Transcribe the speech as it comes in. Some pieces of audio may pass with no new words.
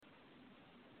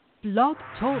Blog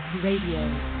Talk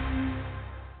Radio.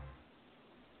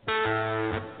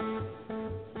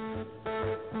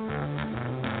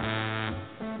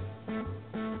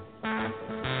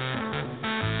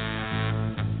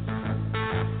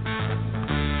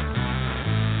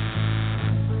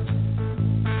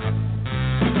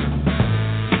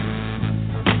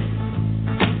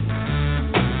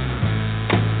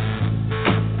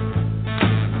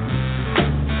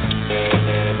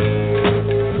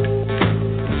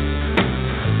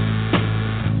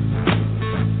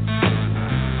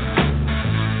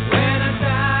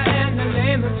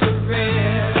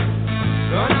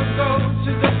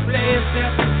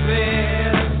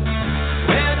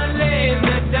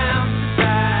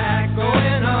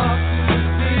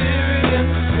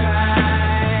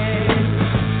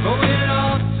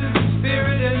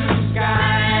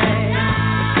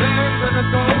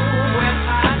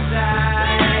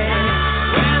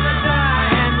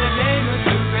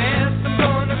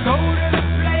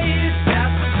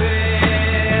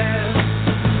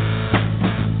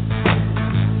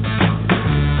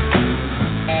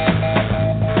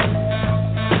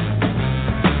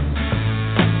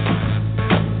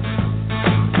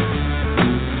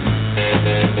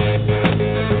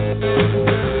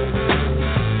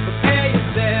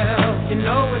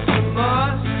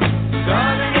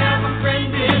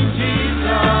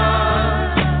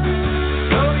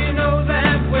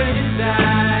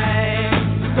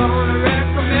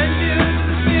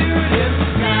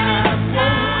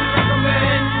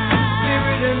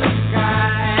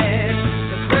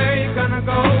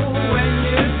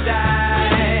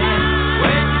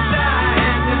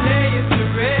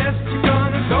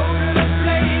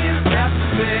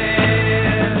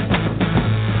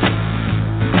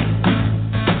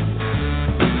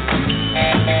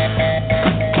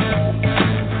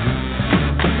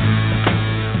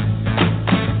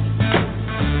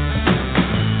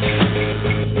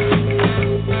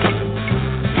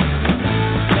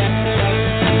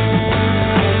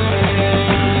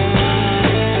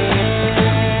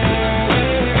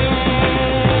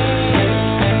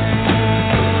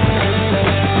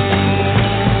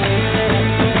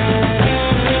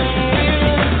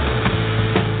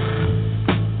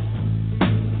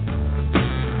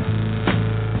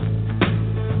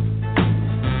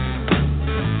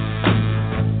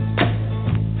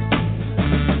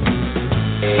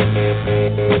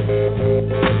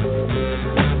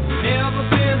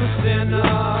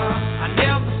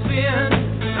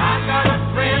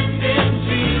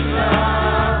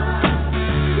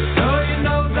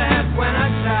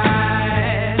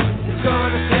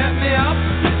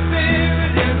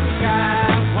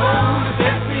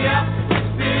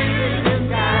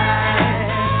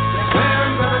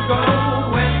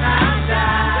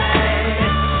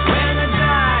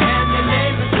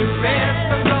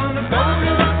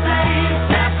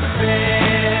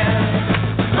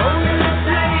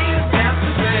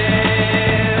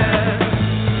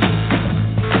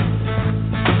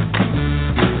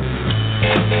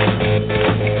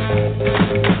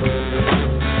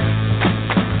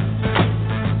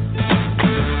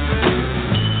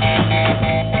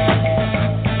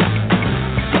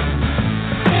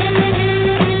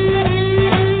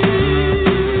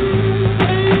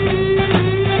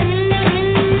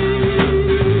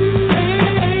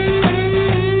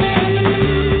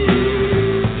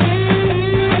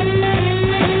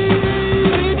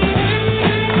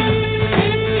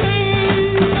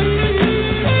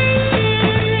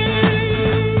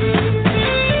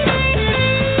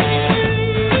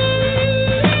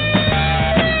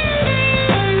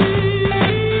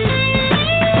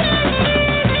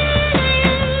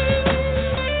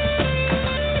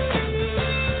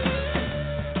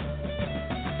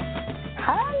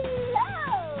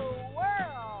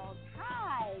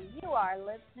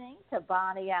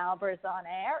 Albers On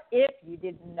Air, if you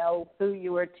didn't know who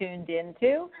you were tuned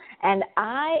into. And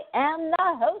I am the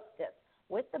hostess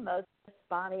with the most,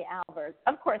 Bonnie Albers.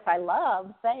 Of course, I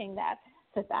love saying that,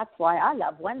 because that's why I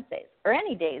love Wednesdays, or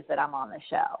any days that I'm on the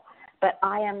show. But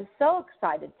I am so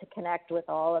excited to connect with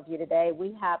all of you today.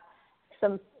 We have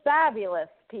some fabulous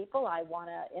people I want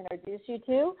to introduce you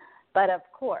to. But, of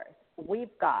course,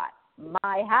 we've got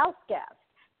my house guest.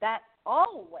 That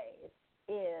always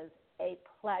is a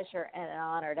pleasure and an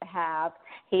honor to have.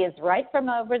 He is right from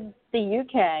over the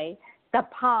UK, the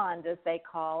pond as they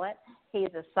call it. He's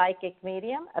a psychic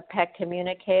medium, a pet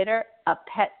communicator, a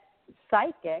pet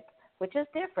psychic, which is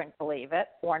different, believe it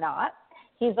or not.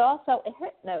 He's also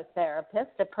a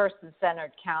hypnotherapist, a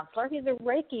person-centered counselor. He's a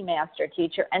Reikimaster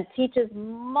teacher and teaches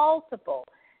multiple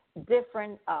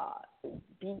different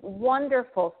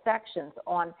wonderful sections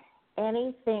on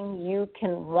anything you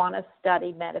can want to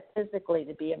study metaphysically,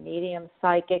 to be a medium,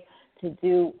 psychic, to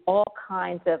do all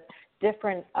kinds of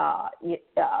different,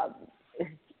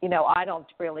 I don't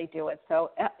really do it,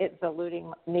 so it's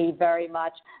eluding me very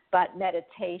much, but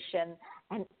meditation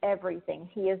and everything.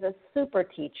 He is a super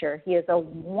teacher. He is a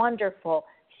wonderful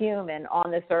human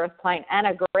on this earth plane and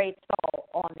a great soul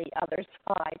on the other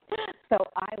side. So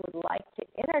I would like to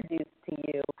introduce to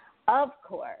you, of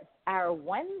course, our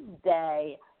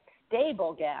Wednesday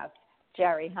stable guest,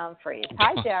 Jerry Humphreys.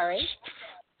 Hi, Jerry.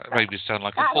 That made me sound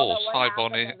like a horse. Hi,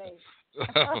 Bonnie.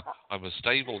 I'm a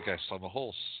stable guest. I'm a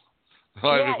horse.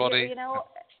 Hi, everybody. You know,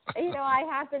 I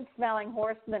have been smelling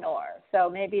horse manure, so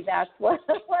maybe that's what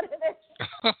it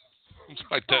is.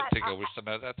 I don't think I wish to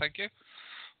know that. Thank you.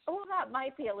 Well, that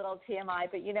might be a little TMI,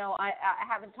 but, I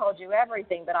haven't told you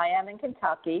everything, but I am in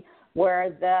Kentucky, where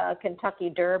the Kentucky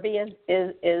Derby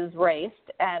is raced,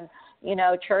 and,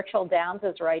 Churchill Downs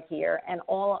is right here, and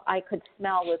all I could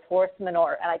smell was horse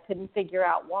manure, and I couldn't figure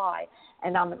out why.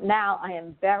 And now I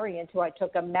am very into, I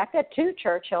took a Mecca to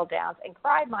Churchill Downs and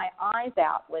cried my eyes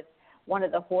out with one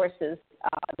of the horses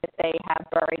that they have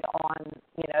buried on,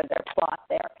 their plot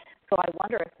there. So I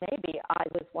wonder if maybe I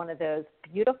was one of those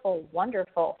beautiful,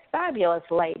 wonderful, fabulous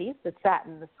ladies that sat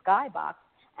in the skybox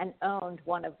and owned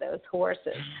one of those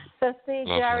horses. So see,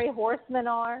 Lovely. Jerry, horse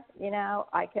manure,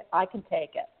 I can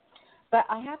take it. But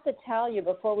I have to tell you,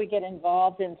 before we get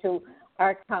involved into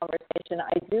our conversation,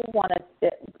 I do want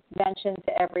to mention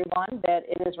to everyone that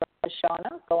it is Rosh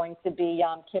Hashanah, going to be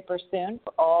Yom Kippur soon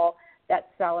for all that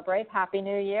celebrate. Happy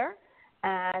New Year.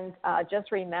 And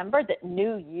just remember that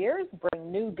New Year's bring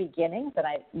new beginnings. And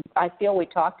I feel we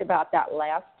talked about that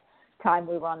last time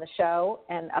we were on the show,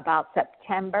 and about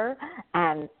September.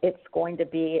 And it's going to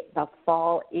be the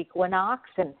fall equinox,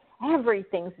 and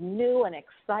everything's new and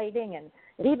exciting, and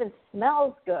it even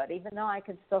smells good, even though I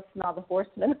can still smell the horse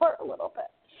manure a little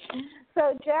bit.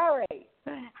 So, Jerry,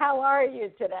 how are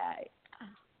you today?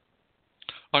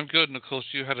 I'm good, and of course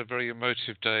you had a very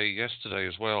emotive day yesterday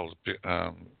as well,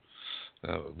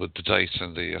 with the date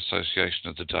and the association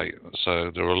of the date.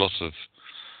 So there are a lot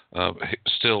of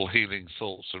still healing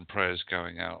thoughts and prayers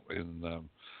going out in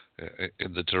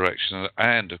the direction,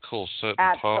 and of course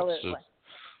certain parts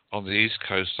on the East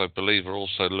Coast, I believe, are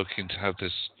also looking to have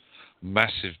this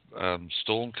massive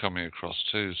storm coming across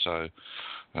too. So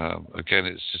again,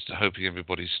 it's just hoping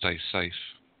everybody stays safe.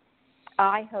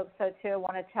 I hope so too. I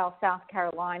want to tell South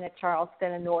Carolina,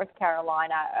 Charleston, and North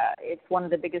Carolina, it's one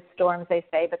of the biggest storms, they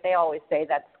say, but they always say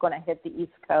that's going to hit the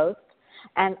East Coast.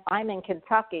 And I'm in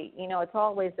Kentucky. It's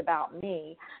always about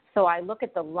me. So I look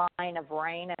at the line of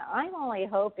rain, and I'm only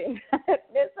hoping that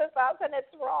this is us and it's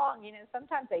wrong.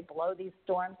 Sometimes they blow these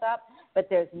storms up, but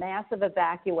there's massive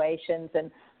evacuations.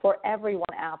 And for everyone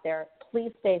out there,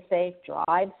 please stay safe,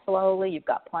 drive slowly. You've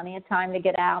got plenty of time to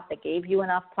get out. They gave you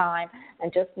enough time,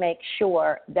 and just make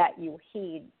sure that you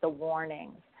heed the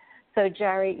warnings. So,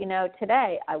 Jerry,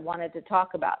 today I wanted to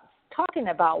talking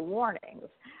about warnings.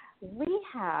 We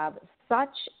have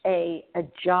such a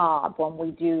job when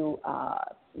we do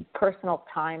personal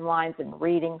timelines and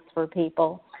readings for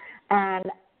people. And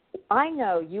I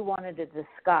know you wanted to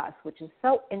discuss, which is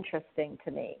so interesting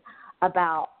to me,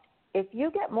 about if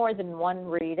you get more than one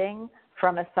reading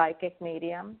from a psychic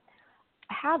medium,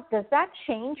 how does that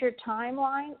change your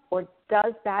timeline, or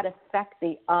does that affect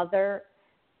the other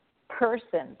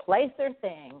person, place, or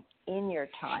thing in your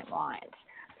timelines?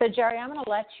 So, Jerry, I'm going to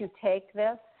let you take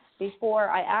this before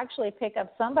I actually pick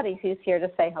up somebody who's here to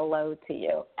say hello to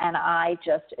you, and I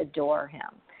just adore him.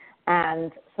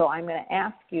 And so I'm going to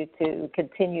ask you to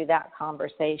continue that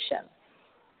conversation.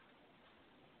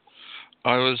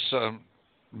 I was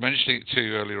mentioning it to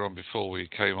you earlier on before we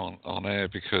came on air,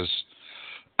 because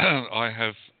I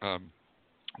have,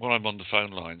 when I'm on the phone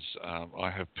lines,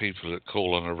 I have people that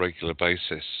call on a regular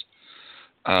basis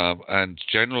and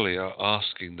generally are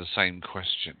asking the same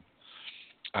question.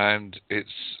 And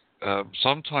it's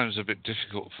sometimes a bit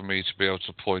difficult for me to be able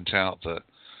to point out that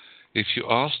if you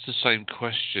ask the same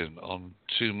question on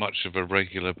too much of a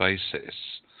regular basis,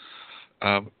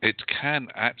 it can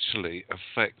actually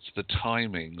affect the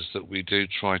timings that we do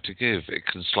try to give. It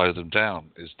can slow them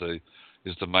down, is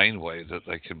the main way that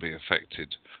they can be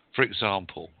affected. For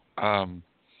example,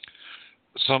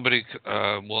 somebody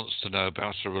wants to know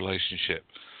about a relationship.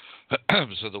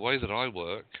 So the way that I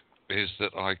work is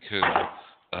that I can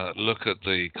look at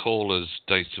the caller's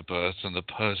date of birth and the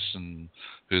person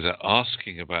who they're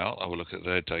asking about. I will look at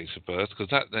their date of birth, because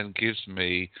that then gives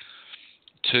me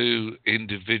two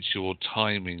individual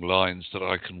timing lines that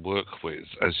I can work with,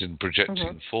 as in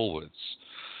projecting forwards.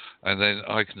 And then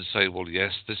I can say, well,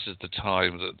 yes, this is the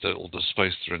time or the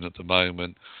space they're in at the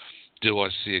moment. Do I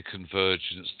see a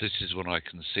convergence? This is when I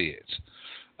can see it.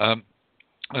 And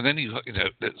then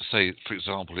let's say, for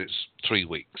example, it's 3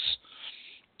 weeks.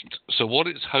 So what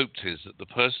it's hoped is that the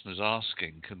person who's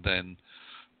asking can then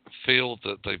feel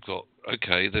that they've got,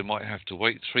 okay, they might have to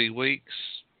wait 3 weeks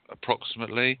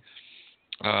approximately,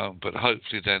 but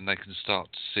hopefully then they can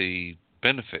start to see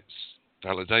benefits,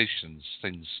 validations,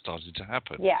 things starting to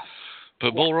happen. Yeah.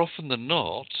 But more often than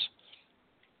not,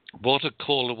 what a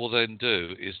caller will then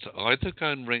do is to either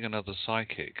go and ring another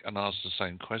psychic and ask the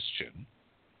same question,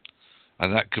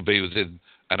 and that could be within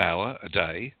an hour, a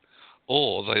day,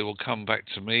 or they will come back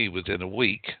to me within a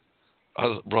week,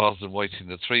 rather than waiting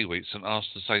the 3 weeks, and ask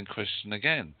the same question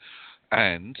again.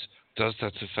 And does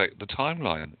that affect the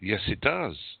timeline? Yes, it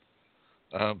does,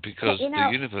 because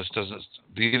the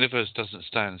universe doesn't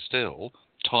stand still.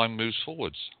 Time moves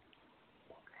forwards.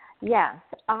 Yes,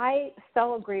 I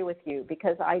so agree with you,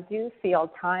 because I do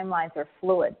feel timelines are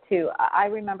fluid too. I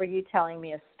remember you telling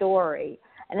me a story,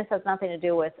 and this has nothing to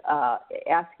do with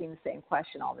asking the same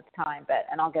question all the time,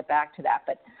 and I'll get back to that.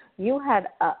 But you had,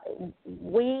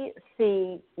 we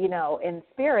see, in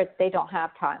spirit, they don't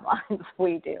have timelines.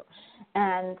 We do.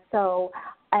 And so,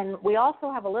 and we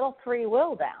also have a little free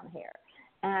will down here.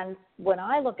 And when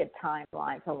I look at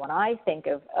timelines, and when I think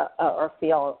of or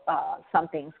feel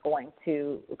something's going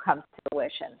to come to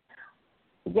fruition,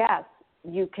 yes,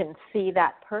 you can see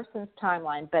that person's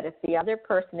timeline, but if the other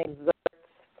person exerts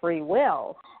free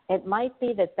will, it might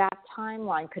be that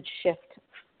timeline could shift,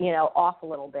 off a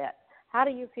little bit. How do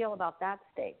you feel about that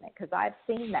statement? Because I've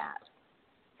seen that.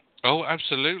 Oh,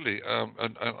 absolutely.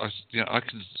 And I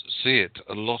can see it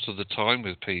a lot of the time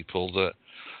with people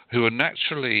who are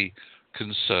naturally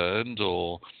concerned,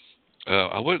 or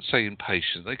I won't say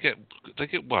impatient. They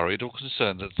get worried or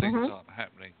concerned that things aren't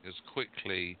happening as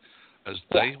quickly as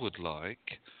they would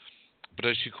like. But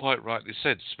as you quite rightly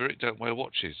said, spirit don't wear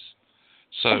watches.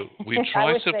 So we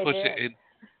try to put it in.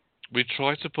 We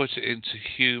try to put it into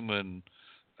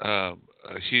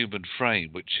a human frame,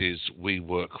 which is we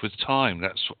work with time.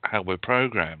 That's how we're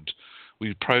programmed.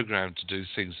 We're programmed to do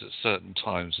things at certain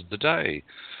times of the day.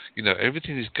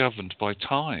 Everything is governed by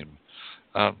time.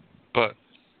 But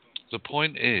the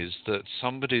point is that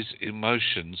somebody's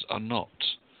emotions are not.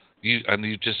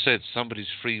 You just said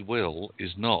somebody's free will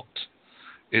is not.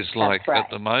 It's like at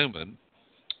the moment,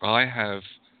 I have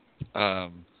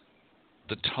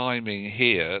the timing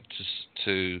here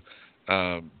to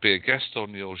be a guest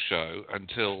on your show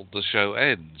until the show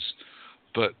ends.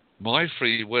 But my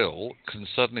free will can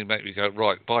suddenly make me go,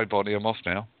 right, bye, Bonnie, I'm off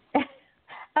now.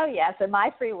 Oh, yes, and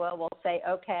my free will say,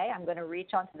 okay, I'm going to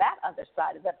reach onto that other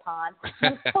side of the pond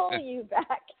and pull you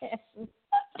back in.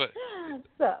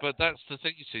 But that's the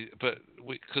thing, you see. But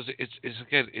because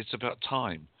it's about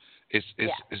time. It's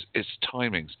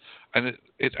timings, and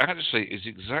it actually is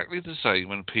exactly the same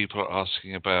when people are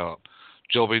asking about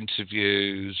job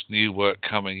interviews, new work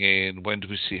coming in. When do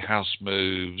we see house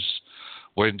moves?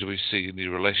 When do we see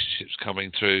new relationships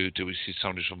coming through? Do we see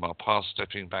somebody from our past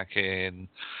stepping back in?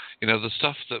 The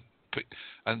stuff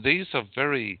and these are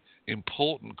very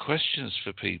important questions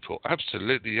for people.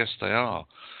 Absolutely, yes, they are.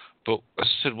 But as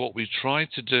I said, what we try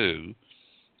to do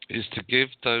is to give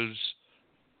those,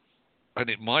 and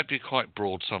it might be quite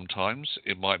broad sometimes.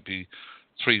 It might be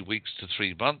 3 weeks to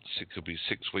 3 months. It could be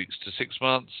 6 weeks to 6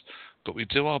 months. But we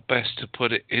do our best to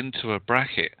put it into a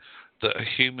bracket that a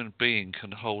human being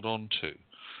can hold on to.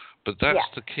 But that's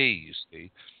the key, you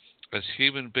see. As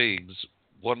human beings,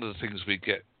 one of the things we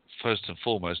get first and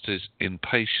foremost is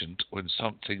impatient when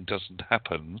something doesn't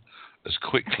happen as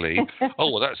quickly.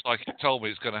 Oh, well, that psychic told me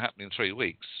it's going to happen in 3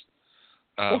 weeks.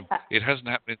 It hasn't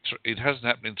happened. It hasn't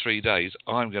happened in 3 days.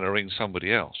 I'm going to ring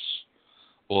somebody else.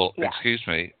 Well, excuse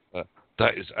me.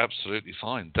 That is absolutely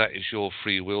fine. That is your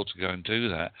free will to go and do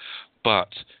that. But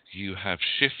you have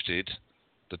shifted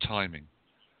the timing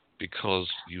because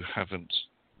you haven't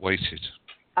waited.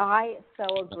 I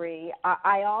so agree.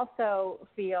 I also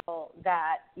feel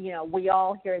that, we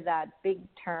all hear that big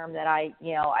term that I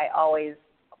always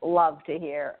love to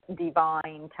hear,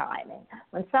 divine timing.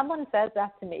 When someone says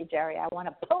that to me, Jerry, I want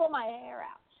to pull my hair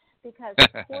out, because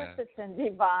of course it's in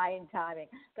divine timing,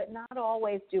 but not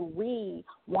always do we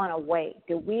want to wait.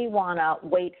 Do we want to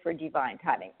wait for divine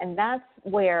timing? And that's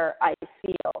where I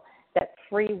feel that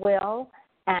free will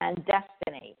and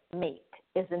destiny meet,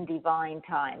 is in divine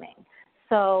timing.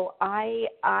 So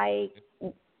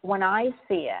when I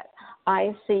see it,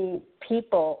 I see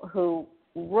people who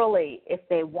really, if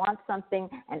they want something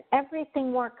and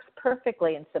everything works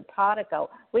perfectly in simpatico,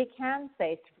 we can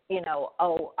say,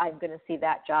 oh, I'm going to see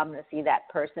that job, I'm going to see that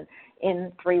person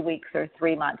in 3 weeks or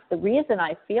 3 months. The reason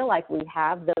I feel like we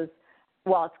have those,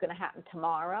 well, it's going to happen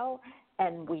tomorrow,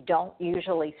 and we don't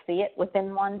usually see it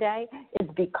within one day, is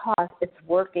because it's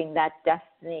working that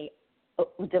destiny,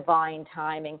 divine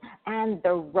timing, and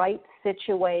the right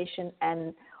situation.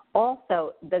 And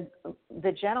also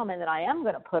the gentleman that I am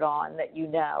going to put on that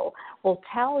will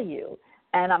tell you,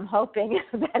 and I'm hoping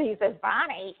that he says,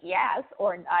 Bonnie, yes,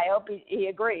 or I hope he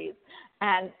agrees.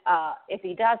 And if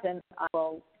he doesn't, I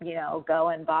will, go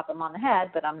and bop him on the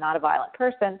head, but I'm not a violent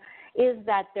person, is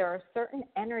that there are certain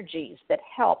energies that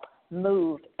help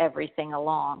move everything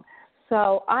along.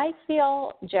 So I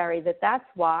feel, Jerry, that's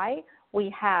why we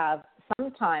have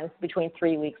sometimes between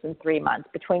 3 weeks and 3 months,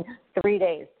 between 3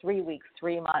 days, 3 weeks,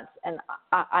 3 months, and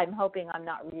I'm hoping I'm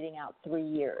not reading out 3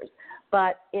 years.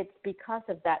 But it's because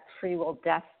of that free will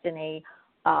destiny,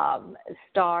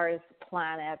 stars,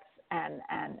 planets,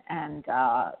 and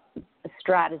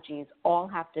strategies all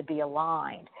have to be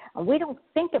aligned. And we don't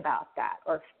think about that,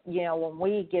 or, when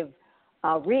we give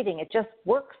reading, it just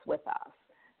works with us.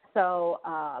 So,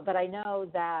 but I know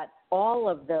that all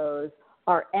of those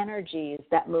are energies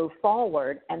that move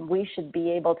forward, and we should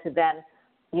be able to then,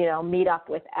 meet up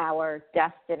with our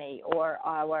destiny or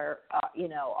our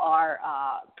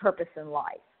purpose in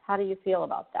life. How do you feel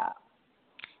about that?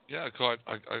 Yeah,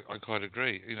 I quite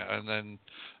agree. And then,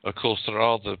 of course, there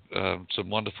are some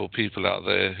wonderful people out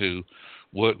there who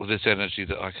work with this energy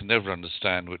that I can never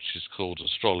understand, which is called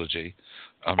astrology.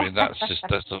 I mean, that's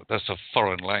a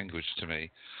foreign language to me.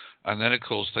 And then, of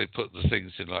course, they put the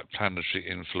things in like planetary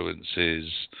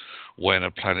influences, when a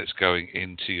planet's going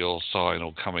into your sign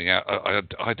or coming out.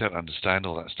 I don't understand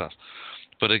all that stuff.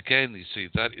 But again, you see,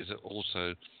 that is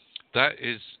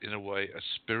in a way a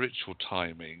spiritual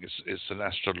timing. It's an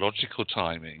astrological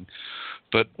timing.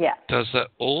 But does that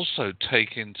also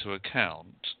take into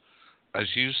account,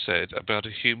 as you said, about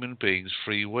a human being's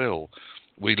free will?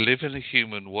 We live in a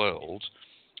human world.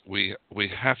 We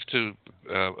have to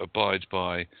abide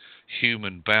by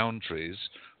human boundaries,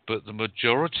 but the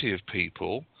majority of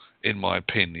people, in my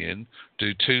opinion,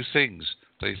 do two things.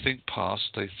 They think past,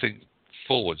 they think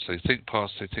forwards. They think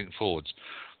past, they think forwards.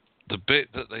 The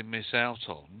bit that they miss out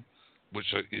on,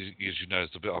 which, as you know, is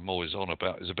the bit I'm always on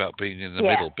about, is about being in the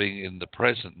middle, being in the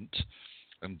present.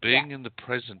 And being in the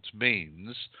present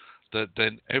means that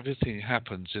then everything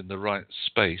happens in the right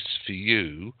space for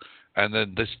you, and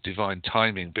then this divine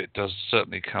timing bit does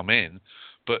certainly come in.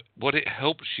 But what it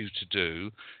helps you to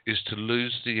do is to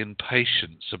lose the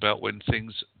impatience about when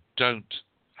things don't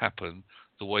happen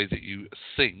the way that you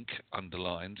think,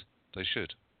 underlined, they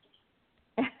should.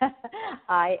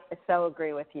 I so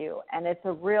agree with you. And it's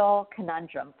a real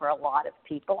conundrum for a lot of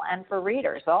people and for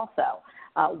readers also.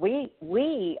 We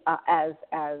as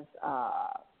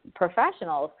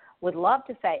professionals would love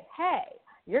to say, hey,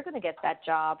 you're going to get that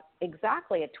job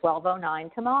exactly at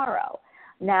 12:09 tomorrow.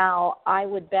 Now, I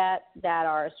would bet that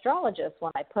our astrologist,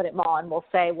 when I put him on, will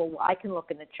say, well, I can look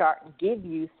in the chart and give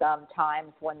you some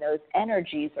times when those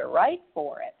energies are right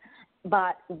for it.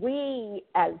 But we,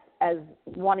 as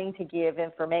wanting to give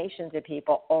information to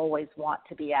people, always want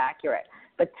to be accurate.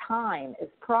 But time is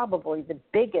probably the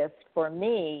biggest, for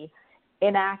me,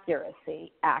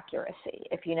 inaccuracy,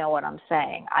 if you know what I'm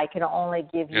saying. I can only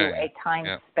give you a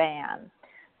time span.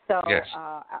 So,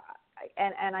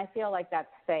 and I feel like that's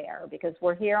fair, because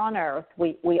we're here on Earth.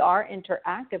 We are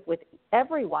interactive with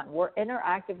everyone. We're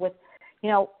interactive with,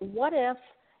 what if,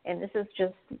 and this is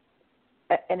just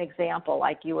an example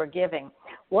like you were giving,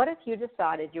 what if you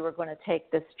decided you were going to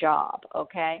take this job,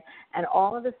 okay, and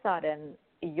all of a sudden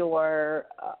your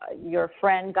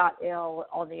friend got ill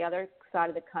on the other side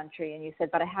of the country, and you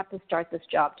said, but I have to start this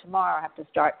job tomorrow, I have to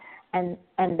start, and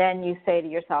then you say to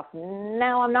yourself,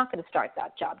 no, I'm not going to start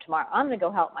that job tomorrow, I'm going to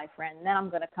go help my friend, and then I'm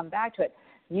going to come back to it.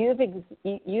 You've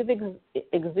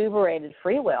exuberated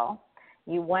free will.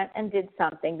 You went and did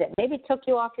something that maybe took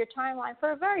you off your timeline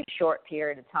for a very short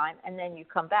period of time, and then you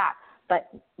come back. But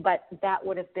that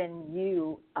would have been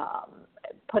you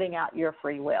putting out your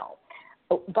free will.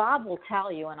 Bob will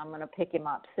tell you, and I'm going to pick him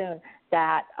up soon,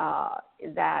 that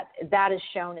that is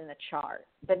shown in the chart.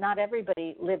 But not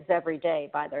everybody lives every day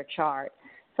by their chart.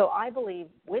 So I believe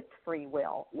with free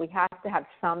will, we have to have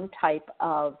some type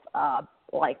of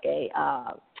like a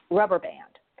rubber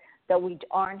band, that we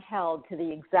aren't held to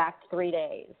the exact 3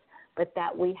 days, but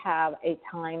that we have a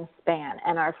time span.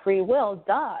 And our free will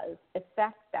does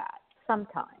affect that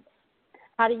sometimes.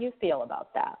 How do you feel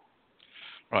about that?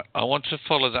 Right. I want to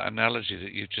follow that analogy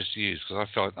that you've just used because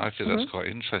I feel that's quite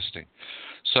interesting.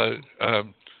 So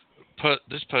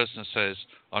this person says,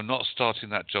 I'm not starting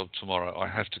that job tomorrow. I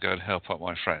have to go and help out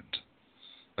my friend.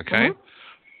 Okay?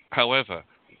 However,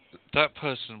 that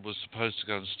person was supposed to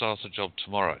go and start a job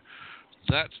tomorrow.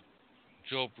 That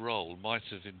job role might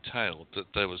have entailed that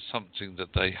there was something that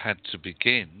they had to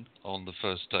begin on the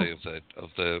first day of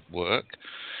their work.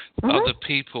 Other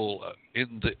people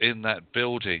in that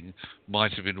building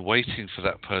might have been waiting for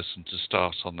that person to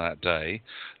start on that day.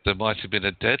 There might have been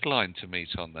a deadline to meet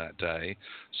on that day.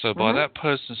 So by that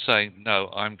person saying, no,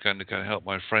 I'm going to go help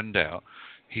my friend out,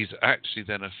 he's actually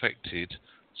then affected,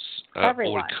 or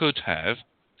he could have,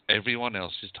 everyone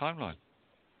else's timeline.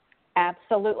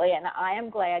 Absolutely, and I am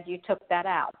glad you took that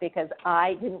out because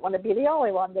I didn't want to be the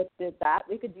only one that did that.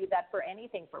 We could do that for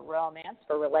anything, for romance,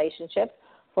 for relationships,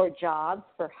 for jobs,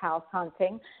 for house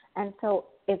hunting. And so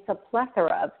it's a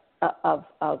plethora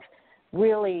of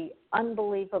really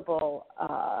unbelievable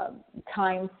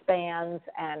time spans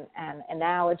and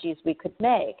analogies we could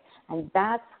make. And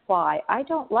that's why I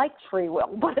don't like free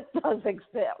will, but it does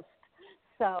exist.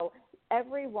 So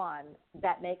everyone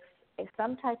that makes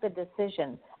some type of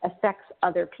decision affects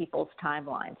other people's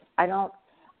timelines. I don't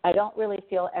really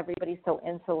feel everybody's so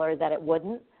insular that it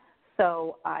wouldn't.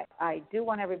 So I do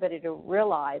want everybody to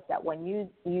realize that when you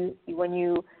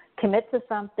commit to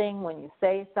something, when you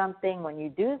say something, when you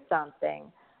do something,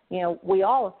 we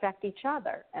all affect each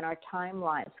other, and our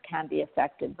timelines can be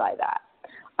affected by that.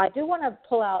 I do want to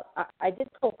pull out, I did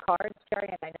pull cards, Jerry,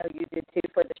 and I know you did too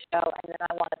for the show, and then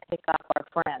I want to pick up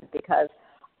our friend because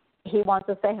he wants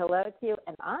to say hello to you,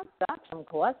 and I've got some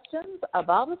questions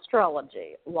about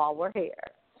astrology while we're here.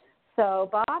 So,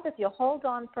 Bob, if you'll hold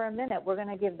on for a minute, we're going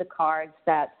to give the cards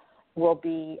that will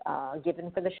be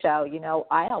given for the show.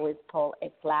 I always pull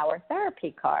a flower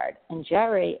therapy card, and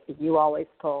Jerry, you always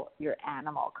pull your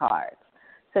animal cards.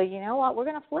 So you know what? We're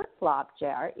going to flip-flop,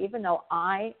 Jerry, even though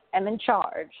I am in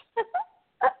charge.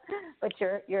 But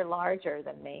you're larger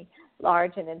than me,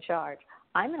 large and in charge.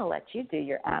 I'm going to let you do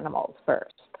your animals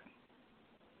first.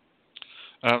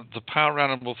 The power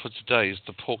animal for today is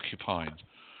the porcupine.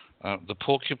 The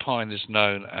porcupine is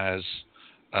known as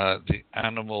the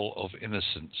animal of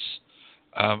innocence,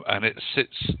 and it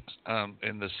sits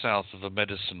in the south of a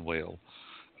medicine wheel,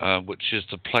 which is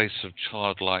the place of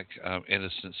childlike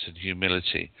innocence and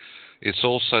humility. It's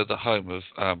also the home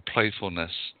of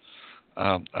playfulness,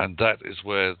 and that is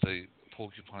where the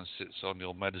porcupine sits on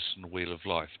your medicine wheel of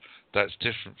life. That's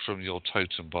different from your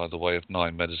totem, by the way, of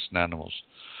 9 medicine animals.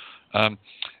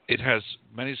 It has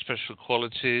many special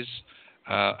qualities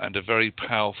and a very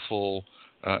powerful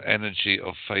energy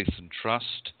of faith and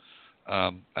trust,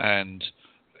 and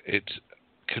it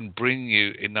can bring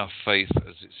you enough faith,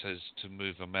 as it says, to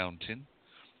move a mountain,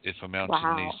 if a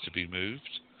mountain needs to be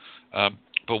moved.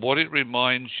 But what it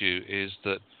reminds you is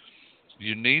that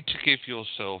you need to give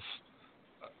yourself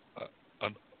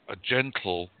a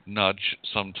gentle nudge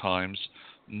sometimes,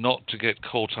 not to get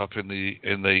caught up in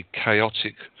the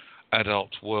chaotic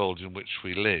adult world in which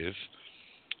we live,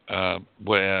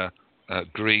 where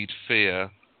greed, fear,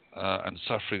 and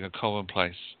suffering are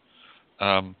commonplace.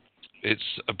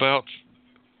 It's about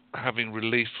having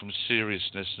relief from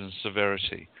seriousness and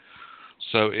severity.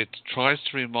 So it tries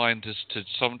to remind us to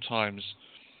sometimes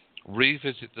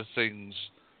revisit the things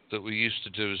that we used to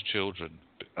do as children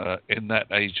in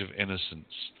that age of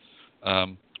innocence.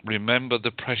 Remember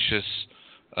the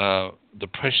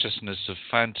preciousness of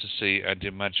fantasy and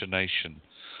imagination,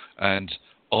 and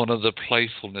honor the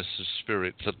playfulness of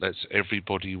spirit that lets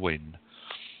everybody win.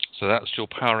 So that's your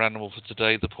power animal for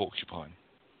today, the porcupine.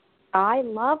 I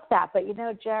love that, but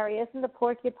Jerry, isn't the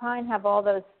porcupine have all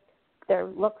those? They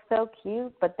look so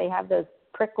cute, but they have those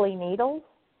prickly needles.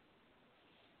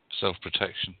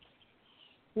 Self-protection.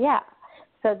 Yeah,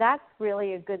 so that's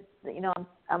really a good.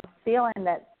 I'm feeling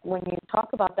that when you talk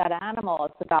about that animal,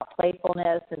 it's about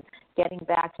playfulness and getting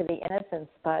back to the innocence,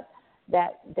 but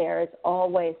that there's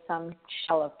always some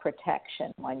shell of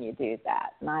protection when you do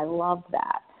that, and I love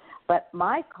that. But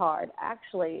my card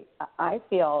actually, I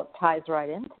feel, ties right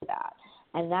into that,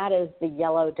 and that is the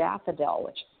yellow daffodil,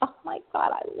 which, oh, my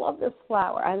God, I love this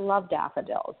flower. I love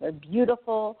daffodils. They're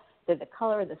beautiful. They're the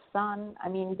color of the sun. I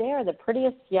mean, they're the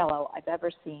prettiest yellow I've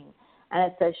ever seen, and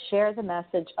it says, share the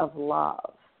message of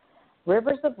love.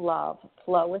 Rivers of love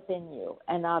flow within you,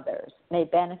 and others may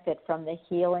benefit from the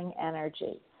healing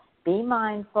energy. Be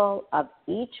mindful of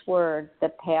each word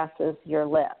that passes your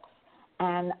lips.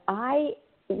 And I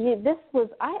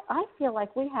feel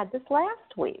like we had this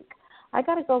last week. I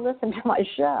got to go listen to my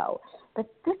show, but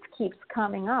this keeps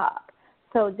coming up.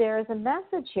 So there's a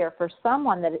message here for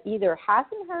someone that either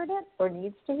hasn't heard it or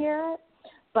needs to hear it,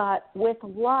 but with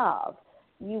love,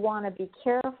 you want to be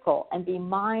careful and be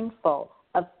mindful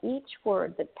of each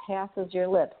word that passes your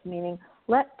lips, meaning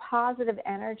let positive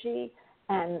energy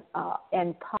and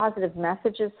positive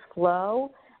messages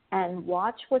flow, and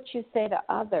watch what you say to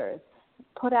others.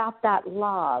 Put out that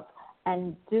love,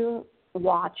 and do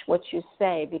watch what you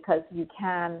say, because you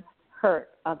can hurt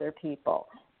other people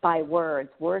by words.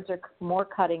 Words are more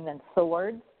cutting than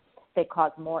swords. They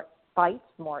cause more fights,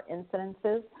 more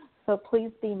incidences. So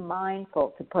please be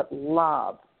mindful to put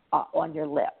love on your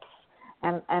lips.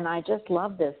 And I just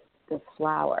love this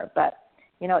flower. But,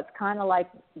 you know, it's kind of like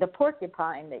the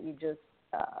porcupine that you just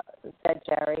said,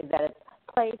 Jerry, that it's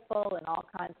playful and all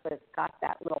kinds, but it's got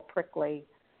that little prickly,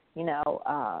 you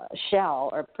know, shell,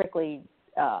 or prickly,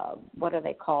 what are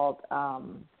they called?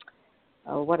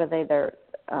 What are they? They're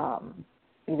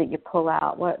that you pull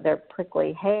out, what their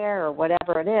prickly hair or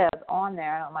whatever it is on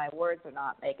there. I don't know, my words are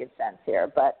not making sense here,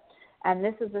 and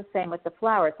this is the same with the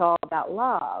flower. It's all about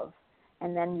love,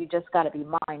 and then you just got to be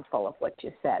mindful of what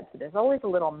you said. So there's always a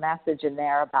little message in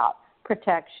there about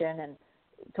protection and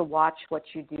to watch what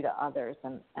you do to others,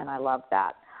 and I love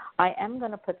that. I am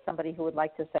going to put somebody who would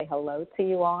like to say hello to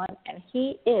you on, and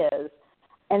he is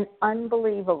an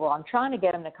unbelievable. I'm trying to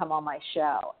get him to come on my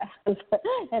show as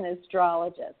an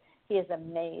astrologist. He is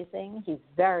amazing. He's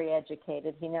very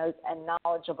educated. He knows and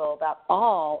knowledgeable about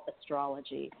all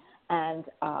astrology, and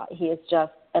he is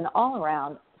just an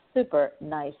all-around super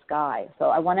nice guy. So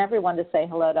I want everyone to say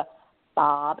hello to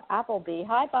Bob Appleby.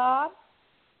 Hi, Bob.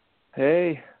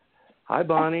 Hey. Hi,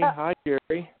 Bonnie. Hi,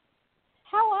 Jerry.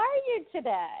 How are you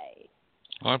today?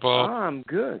 Hi, Bob. I'm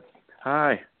good.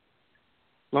 Hi.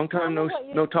 Long time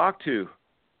no talk to.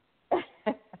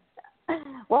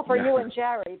 Well, for you and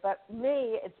Jerry, but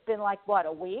me, it's been like, what,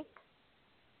 a week?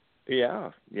 Yeah.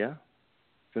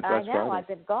 Since I know, Friday. I've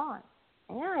been gone.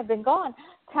 Yeah, I've been gone.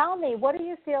 Tell me, what do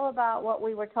you feel about what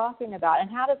we were talking about, and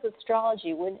how does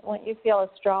astrology, when you feel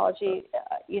astrology,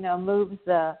 moves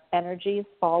the energies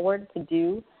forward to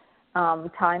do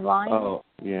timelines? Oh,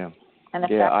 yeah. And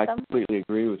affect I them? completely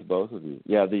agree with both of you.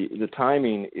 Yeah, the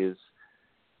timing is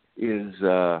in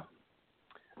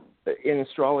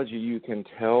astrology, you can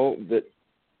tell that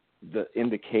the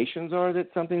indications are that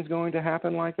something's going to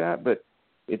happen like that, but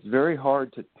it's very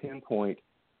hard to pinpoint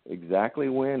exactly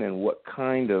when and what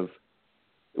kind of,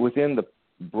 within the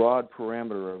broad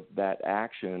parameter of that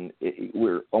action,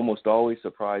 we're almost always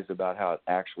surprised about how it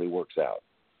actually works out.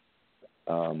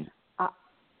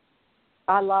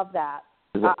 I love that.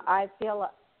 I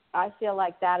feel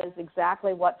like that is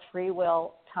exactly what free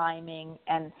will, timing,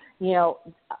 and,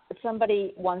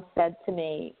 somebody once said to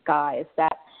me, guys,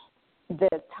 that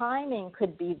the timing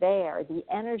could be there, the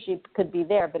energy could be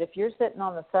there, but if you're sitting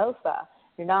on the sofa,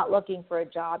 you're not looking for a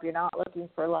job, you're not looking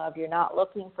for love, you're not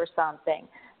looking for something,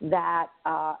 that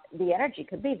the energy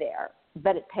could be there,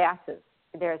 but it passes.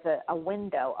 There's a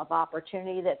window of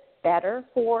opportunity that's better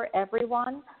for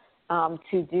everyone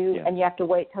to do, and you have to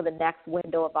wait till the next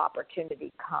window of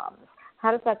opportunity comes.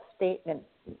 How does that statement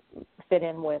fit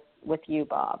in with you,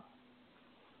 Bob?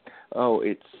 Oh,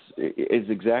 it's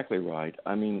exactly right.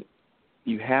 I mean,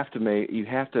 you have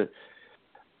to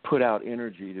put out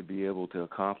energy to be able to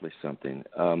accomplish something.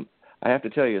 I have to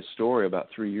tell you a story. About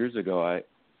 3 years ago, I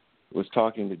was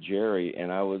talking to Jerry,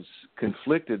 and I was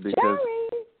conflicted because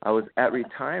Jerry! I was at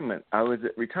retirement. I was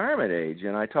at retirement age,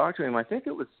 and I talked to him. I think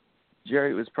it was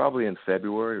Jerry. It was probably in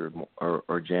February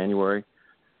or January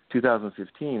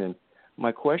 2015, and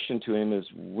my question to him is,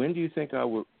 when do you think I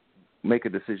will make a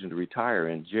decision to retire?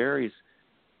 And Jerry's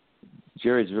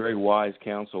very wise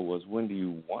counsel was, when do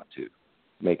you want to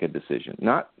make a decision?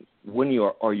 Not when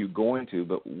are you going to,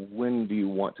 but when do you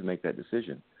want to make that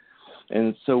decision?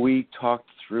 And so we talked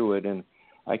through it, and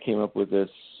I came up with this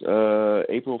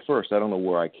April 1st. I don't know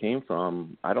where I came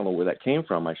from. I don't know where that came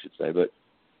from, I should say, but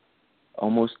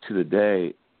almost to the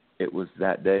day, it was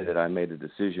that day that I made a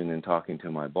decision in talking to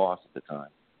my boss at the time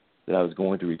that I was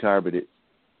going to retire, but it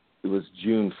was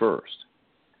June 1st.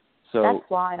 So that's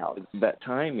wild. That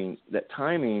timing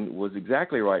was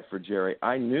exactly right for Jerry.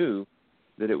 I knew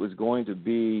that it was going to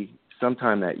be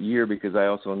sometime that year because I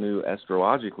also knew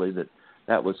astrologically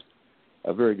that was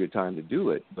a very good time to do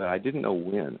it, but I didn't know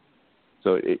when.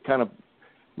 So it kind of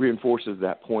reinforces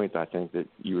that point, I think, that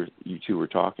you two were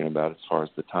talking about as far as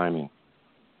the timing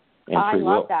and free will.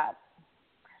 I love that.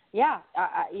 Yeah,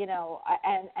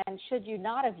 and should you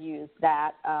not have used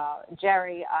that,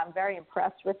 Jerry, I'm very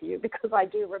impressed with you because I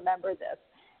do remember this.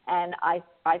 And I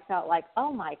felt like,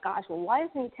 oh my gosh, well, why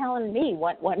isn't he telling me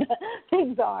what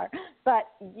things are? But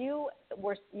you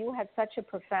had such a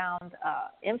profound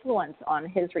influence on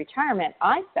his retirement,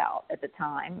 I felt at the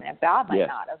time, and Bob might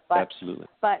not have. But, absolutely.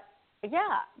 But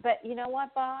you know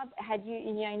what, Bob? I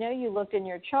know you looked in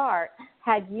your chart.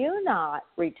 Had you not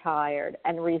retired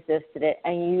and resisted it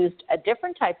and used a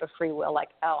different type of free will, like,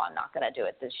 oh, I'm not going to do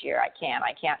it this year. I can't.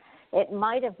 It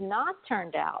might have not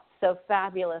turned out so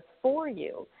fabulous for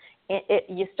you.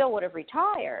 You still would have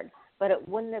retired, but it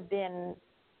wouldn't have been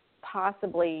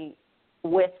possibly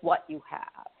with what you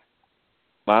have.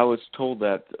 I was told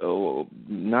that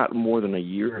not more than a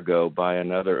year ago by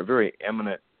a very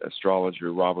eminent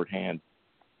astrologer, Robert Hand.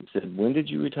 He said, "When did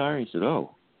you retire?" He said,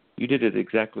 "Oh, you did it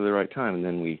exactly the right time." And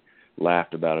then we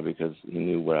laughed about it because he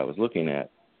knew what I was looking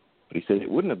at. But he said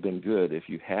it wouldn't have been good if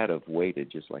you had have waited,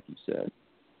 just like you said.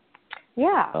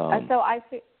 Yeah.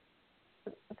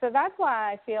 So that's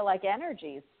why I feel like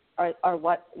energies are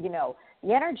what, the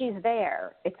energy's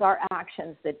there. It's our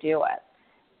actions that do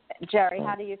it. Jerry,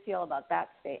 how do you feel about that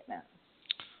statement?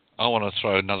 I want to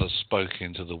throw another spoke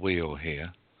into the wheel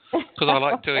here because I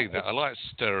like doing that. I like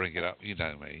stirring it up. You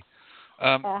know me.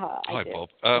 Hi,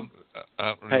 Bob.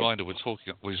 Reminder: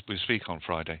 we speak on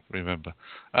Friday. Remember?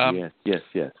 Yes.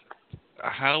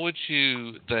 How would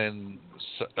you then?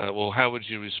 How would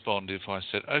you respond if I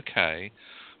said, "Okay,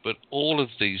 but all of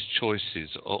these choices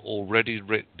are already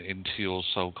written into your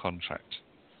soul contract.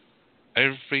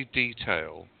 Every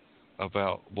detail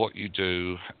about what you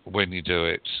do, when you do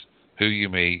it, who you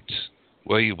meet,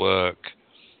 where you work,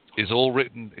 is all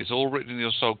written in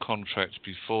your soul contract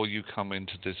before you come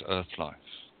into this earth life."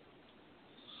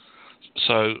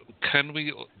 So can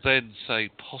we then say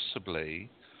possibly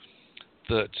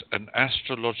that an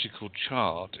astrological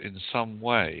chart in some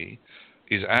way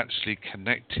is actually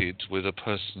connected with a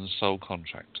person's soul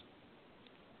contract?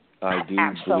 I do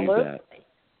Absolutely. believe that.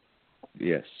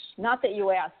 Yes. Not that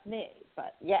you asked me,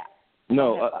 but yeah.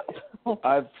 No,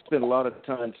 I've spent a lot of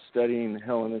time studying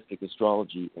Hellenistic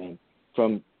astrology and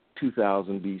from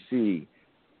 2000 BC,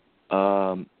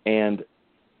 and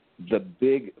the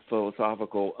big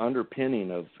philosophical underpinning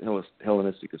of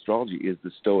Hellenistic astrology is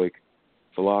the Stoic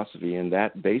philosophy, and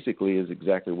that basically is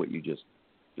exactly what you just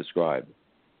described.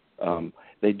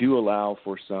 They do allow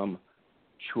for some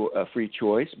free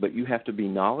choice, but you have to be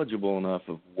knowledgeable enough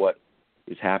of what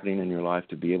is happening in your life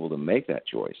to be able to make that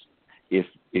choice.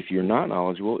 If you're not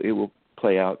knowledgeable, it will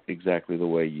play out exactly the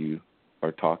way you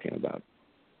are talking about,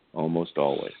 almost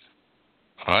always.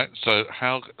 All right.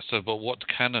 But what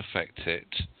can affect it,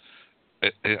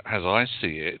 as I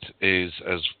see it, is,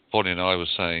 as Bonnie and I were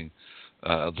saying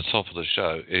at the top of the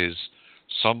show, is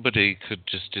somebody could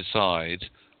just decide,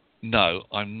 no,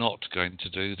 I'm not going to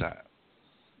do that.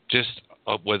 Just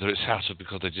whether it's out of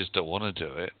because they just don't want to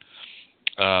do it,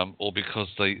 or because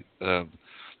they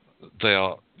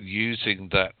are using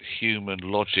that human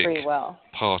logic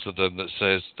part of them that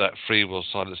says, that free will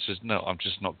side that says, no, I'm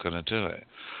just not going to do it.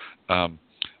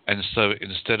 And so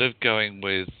instead of going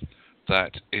with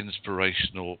that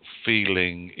inspirational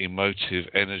feeling, emotive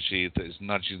energy that is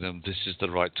nudging them, this is the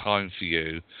right time for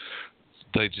you,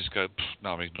 they just go,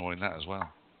 no, I'm ignoring that as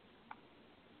well.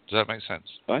 Does that make sense?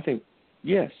 I think,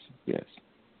 yes.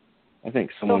 I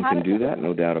think someone can do that,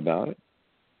 no doubt about it.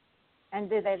 And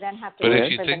do they then have to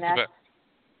wait for the next?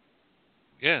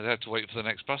 Yeah, they have to wait for the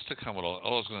next bus to come along.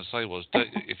 All I was going to say was,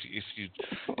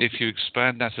 if you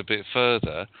expand that a bit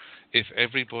further, if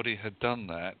everybody had done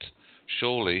that,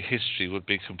 surely history would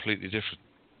be completely different.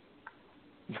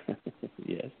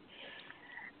 Yes.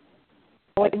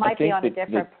 We might be on a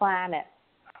different planet.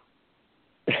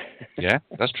 Yeah,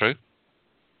 that's true.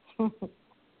 Yeah,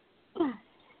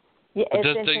 it's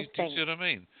interesting. Do you see what I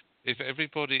mean?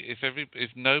 If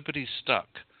nobody's stuck,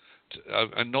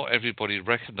 and not everybody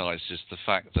recognises the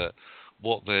fact that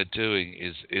what they're doing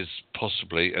is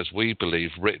possibly, as we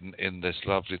believe, written in this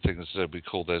lovely thing that we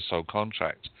call their soul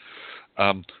contract.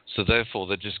 So therefore,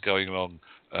 they're just going along,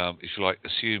 if you like,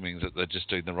 assuming that they're just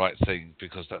doing the right thing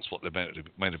because that's what they're meant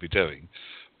to be doing.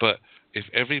 But if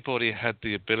everybody had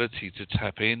the ability to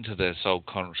tap into their soul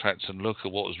contracts and look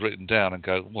at what was written down and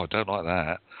go, well, I don't like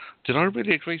that. Did I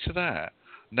really agree to that?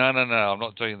 No, I'm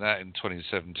not doing that in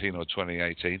 2017 or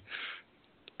 2018.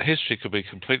 History could be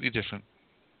completely different.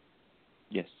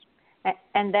 Yes.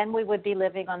 And then we would be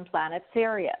living on planet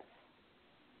Sirius.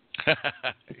 Yeah,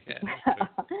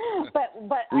 but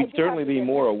we'd certainly be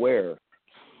more aware.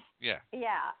 Yeah.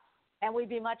 Yeah, and we'd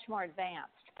be much more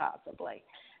advanced, possibly.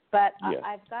 But yes.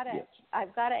 I've got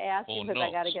to ask you because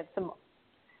I got to get some,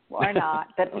 or not.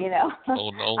 But I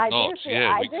do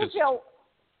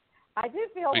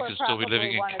feel we could still be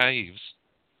living in caves.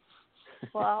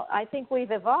 Well, I think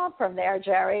we've evolved from there,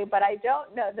 Jerry, but I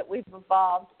don't know that we've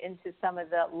evolved into some of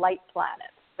the light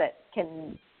planets that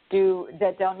don't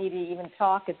need to even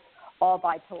talk. It's all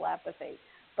by telepathy.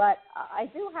 But I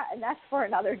do have, and that's for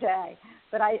another day,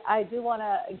 but I do want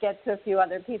to get to a few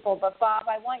other people. But, Bob,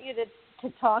 I want you to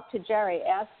talk to Jerry,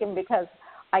 ask him, because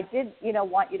I did,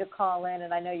 want you to call in,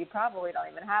 and I know you probably don't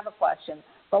even have a question.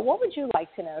 But what would you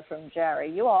like to know from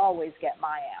Jerry? You always get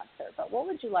my answer, but what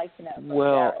would you like to know from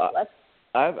Jerry?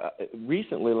 I've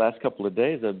recently, last couple of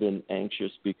days, I've been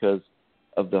anxious because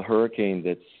of the hurricane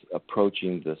that's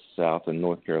approaching the South and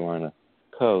North Carolina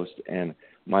coast. And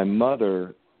my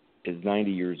mother is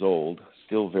 90 years old,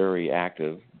 still very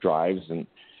active, drives and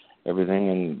everything.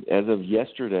 And as of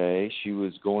yesterday, I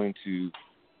was going to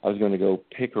go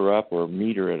pick her up or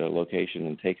meet her at a location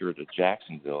and take her to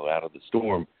Jacksonville out of the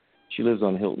storm. She lives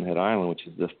on Hilton Head Island, which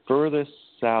is the furthest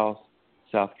South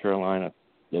Carolina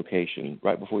location,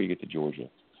 right before you get to Georgia.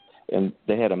 And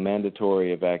they had a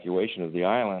mandatory evacuation of the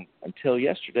island until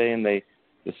yesterday, and they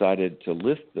decided to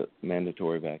lift the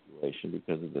mandatory evacuation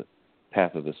because of the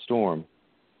path of the storm.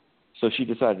 So she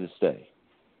decided to stay.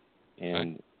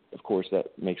 And, of course,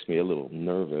 that makes me a little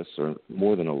nervous, or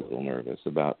more than a little nervous,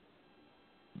 because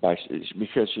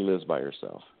she lives by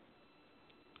herself.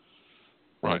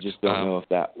 Right. I just don't know if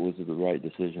that was the right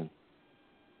decision.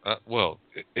 Well,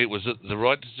 it was the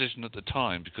right decision at the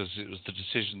time because it was the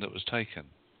decision that was taken.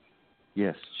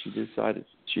 Yes, she decided.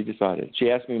 She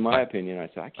asked me my opinion. I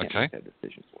said, I can't make that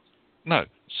decision for her. No.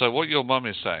 So what your mum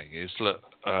is saying is, look,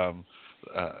 from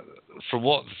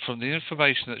the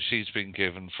information that she's been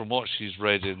given, from what she's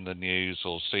read in the news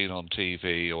or seen on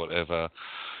TV or whatever,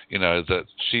 that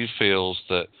she feels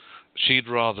that she'd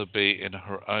rather be in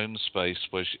her own space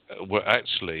where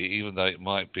actually, even though it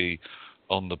might be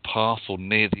on the path or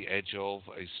near the edge of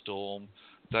a storm,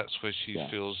 that's where she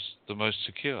feels the most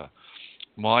secure.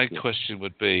 My question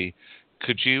would be,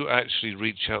 could you actually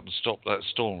reach out and stop that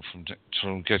storm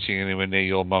from getting anywhere near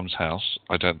your mum's house?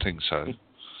 I don't think so.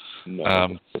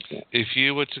 No. If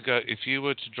you were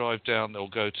to drive down or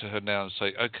go to her now and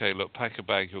say, okay, look, pack a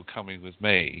bag, you're coming with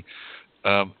me,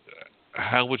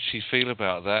 how would she feel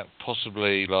about that?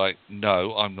 Possibly like,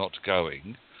 no, I'm not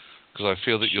going, because I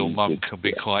feel that your mum can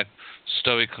be quite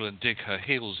stoical and dig her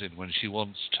heels in when she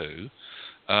wants to.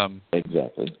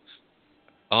 Exactly.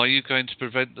 Are you going to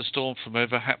prevent the storm from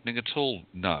ever happening at all?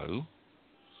 No.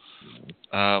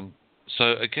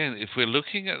 So again, if we're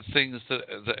looking at things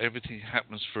that everything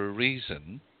happens for a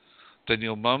reason, then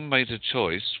your mum made a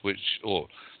choice, or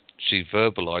she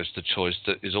verbalized the choice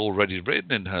that is already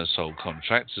written in her soul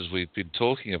contracts, as we've been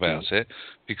talking about it,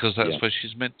 because that's where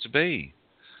she's meant to be,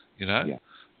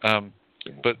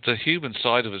 But the human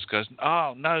side of us goes,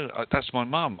 oh, no, that's my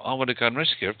mum. I want to go and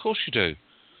rescue her. Of course you do.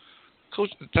 Of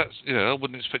course, that's, I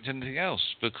wouldn't expect anything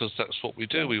else, because that's what we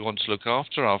do. We want to look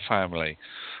after our family,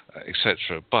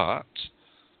 etc. But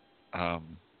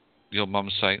your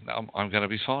mum's saying, I'm going to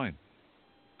be fine.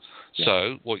 Yeah.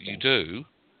 So what you do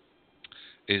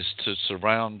is to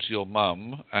surround your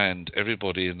mum and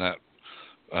everybody in that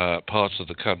part of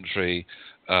the country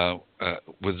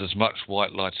with as much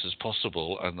white light as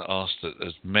possible, and ask that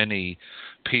as many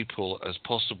people as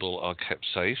possible are kept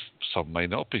safe. Some may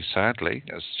not be, sadly.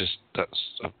 That's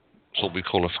what we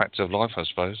call a fact of life, I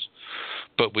suppose.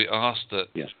 But we ask that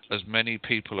as many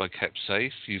people are kept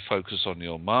safe. You focus on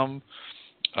your mum,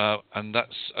 and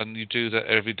you do that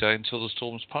every day until the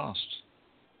storm's passed.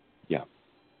 Yeah.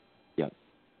 Yeah.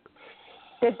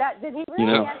 Did he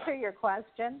really answer your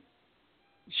question?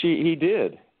 He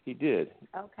did. He did.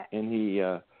 Okay. And he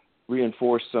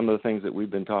reinforced some of the things that we've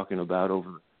been talking about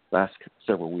over the last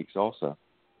several weeks also.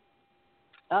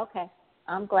 Okay.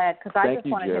 I'm glad, because I just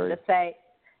wanted Jerry. him to say,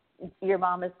 your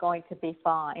mom is going to be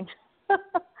fine.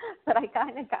 But I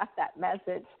kind of got that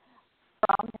message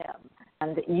from him.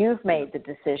 And you've made the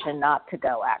decision not to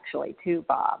go, actually, to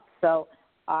Bob. So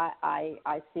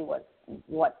I see what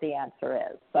the answer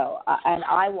is. So, and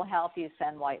I will help you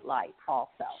send white light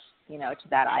also. To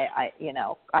that, I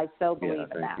so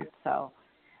believe in that. So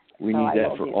we need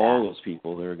that for all those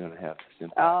people that are going to have this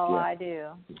impact. Oh, I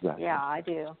do. Exactly. Yeah, I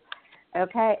do.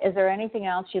 Okay. Is there anything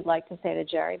else you'd like to say to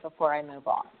Jerry before I move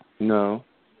on? No.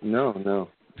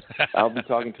 I'll be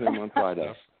talking to him on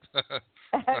Friday.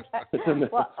 Okay.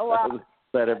 Well,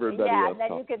 let everybody else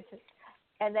talk.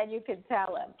 And then you can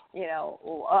tell him.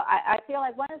 I feel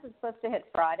like, when is it supposed to hit?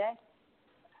 Friday?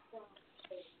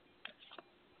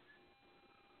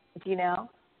 Do you know?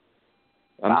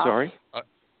 I'm sorry? You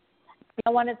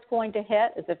know when it's going to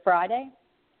hit? Is it Friday?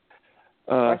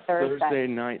 Or Thursday? Thursday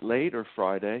night late or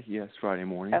Friday? Yes, Friday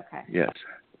morning. Okay. Yes.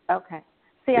 Okay.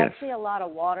 See, Yes. I see a lot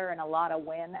of water and a lot of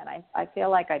wind, and I feel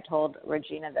like I told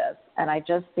Regina this, and I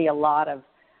just see a lot of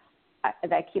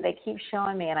they keep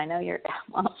showing me, and I know your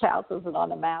mom's house isn't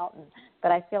on a mountain,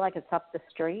 but I feel like it's up the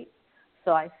street.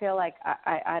 So I feel like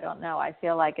I don't know. I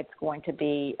feel like it's going to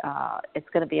be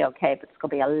okay, but it's going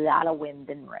to be a lot of wind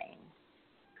and rain.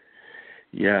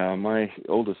 Yeah, my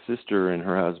oldest sister and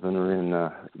her husband are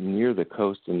in near the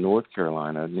coast in North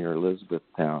Carolina, near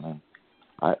Elizabethtown,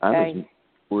 and I'm as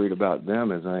worried about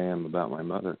them as I am about my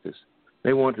mother, because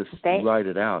they want to ride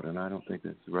it out, and I don't think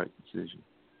that's the right decision.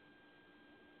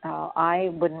 I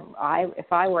wouldn't.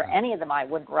 If I were any of them, I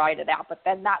wouldn't ride it out. But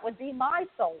then that would be my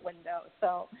soul window.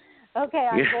 So, okay,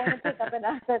 I'm going to pick up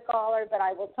another caller, but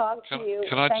I will talk to you.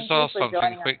 Can I just ask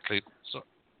something quickly?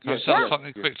 Can I just ask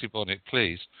something quickly, Bonnie,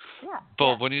 please? Yeah.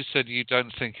 Bob, when you said you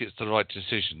don't think it's the right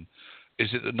decision, is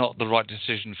it not the right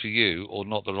decision for you, or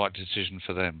not the right decision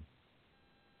for them?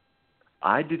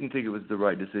 I didn't think it was the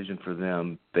right decision for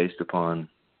them based upon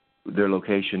their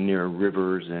location near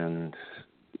rivers and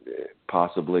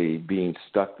possibly being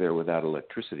stuck there without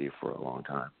electricity for a long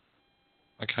time.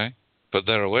 Okay. But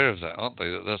they're aware of that, aren't they?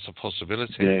 That that's a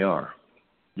possibility. They are.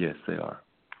 Yes, they are.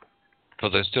 But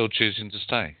they're still choosing to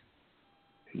stay.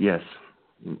 Yes.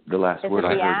 The last word I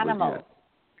heard was yes.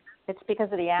 It's because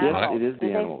of the animals. Yes, it is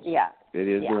the animals. Yeah. It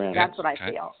is their animals. That's what I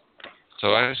feel.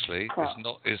 So actually,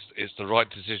 it's the right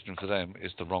decision for them.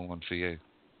 It's the wrong one for you.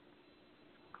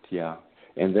 Yeah,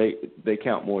 and they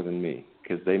count more than me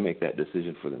because they make that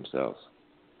decision for themselves.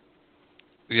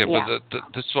 Yeah, but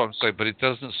that's what I'm saying. But it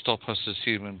doesn't stop us as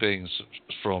human beings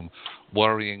from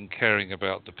worrying, caring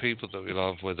about the people that we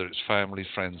love, whether it's family,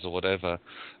 friends, or whatever,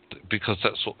 because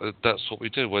that's what we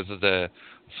do. Whether they're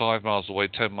 5 miles away,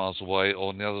 10 miles away, or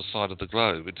on the other side of the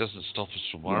globe, it doesn't stop us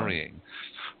from worrying. Right.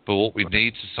 But what we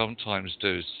need to sometimes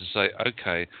do is to say,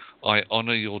 okay, I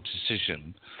honour your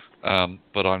decision,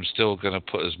 but I'm still going to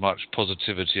put as much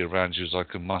positivity around you as I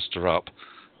can muster up.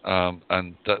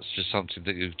 And that's just something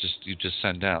that you just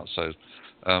send out. So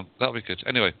that'll be good.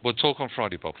 Anyway, we'll talk on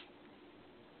Friday, Bob.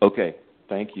 Okay.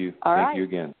 Thank you. Thank you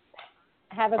again.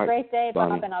 Have a great day,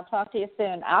 Bob, and I'll talk to you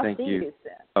soon. I'll see you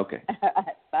soon. Okay.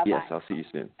 Bye-bye. Yes, I'll see you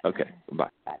soon. Okay. Bye.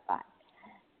 Bye-bye.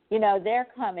 You know, they're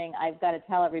coming. I've got to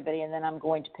tell everybody, and then I'm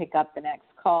going to pick up the next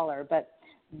caller. But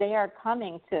they are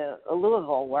coming to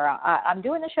Louisville, where I'm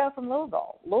doing the show from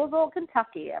Louisville,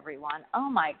 Kentucky, everyone. Oh,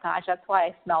 my gosh, that's why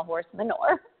I smell horse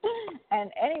manure.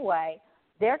 And anyway,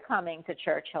 they're coming to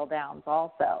Churchill Downs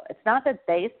also. It's not that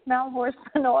they smell horse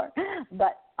manure,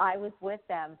 but I was with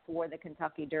them for the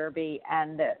Kentucky Derby,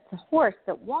 and the horse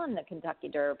that won the Kentucky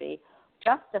Derby,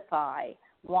 Justify,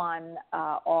 won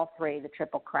all three, the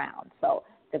Triple Crown. So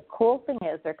the cool thing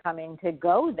is they're coming to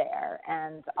go there,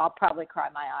 and I'll probably cry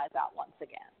my eyes out once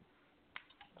again.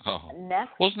 Oh.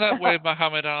 Wasn't that where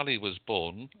Muhammad Ali was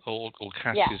born, or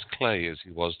Cassius Clay as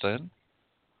he was then?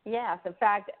 Yes. In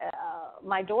fact,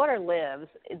 my daughter lives,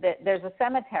 there's a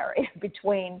cemetery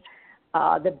between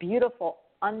the beautiful,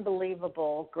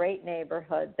 unbelievable, great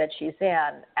neighborhood that she's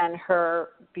in and her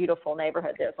beautiful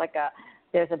neighborhood.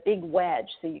 There's a big wedge,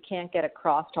 so you can't get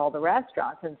across to all the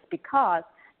restaurants, and it's because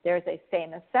there's a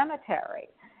famous cemetery,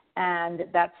 and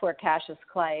that's where Cassius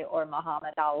Clay or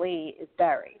Muhammad Ali is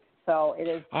buried. So it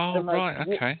is the most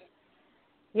okay.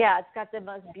 Yeah, it's got the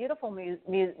most beautiful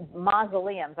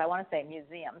mausoleums. I want to say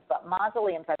museums, but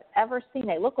mausoleums I've ever seen.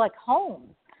 They look like homes.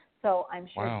 So I'm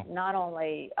sure not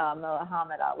only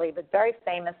Muhammad Ali, but very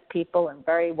famous people and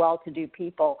very well-to-do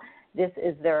people, this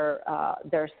is their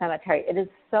cemetery. It is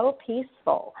so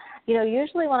peaceful. You know,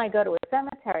 usually when I go to a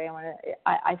cemetery,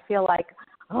 I feel like,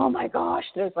 oh my gosh,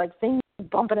 there's like things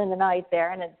bumping in the night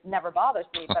there, and it never bothers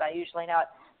me, but I usually know it.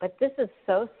 But this is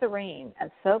so serene and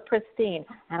so pristine,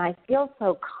 and I feel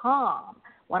so calm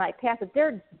when I pass it. There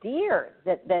are deer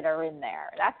that are in there.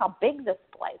 That's how big this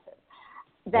place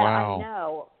is.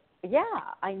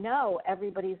 I know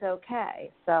everybody's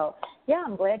okay. So, yeah,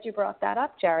 I'm glad you brought that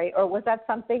up, Jerry. Or was that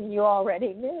something you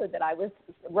already knew that I was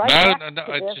right next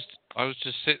to this? I was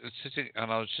just sitting,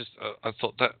 and I was just I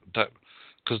thought that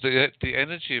because the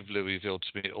energy of Louisville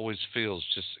to me always feels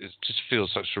it just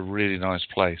feels such a really nice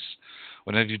place.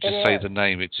 Whenever you just say the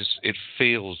name, it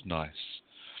feels nice,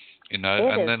 you know.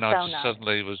 And then I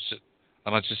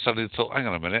just suddenly thought, hang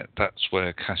on a minute, that's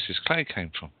where Cassius Clay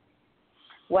came from.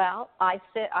 Well, I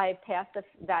pass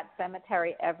that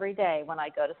cemetery every day when I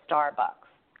go to Starbucks,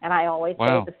 and I always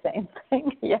say the same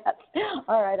thing. Yes.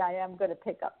 All right, I am going to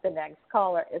pick up the next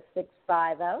caller. Is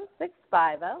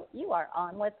 650-650. You are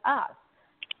on with us.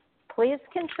 Please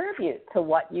contribute to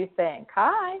what you think.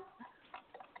 Hi.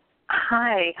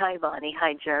 Hi, Bonnie.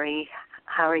 Hi, Jerry.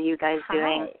 How are you guys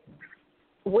doing?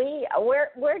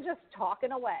 We're just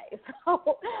talking away.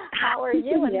 So how are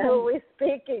you and who are we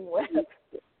speaking with?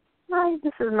 Hi,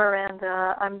 this is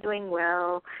Miranda. I'm doing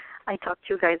well. I talked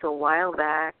to you guys a while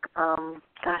back.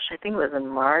 I think it was in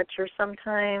March or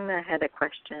sometime. I had a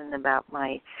question about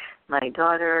my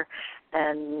daughter,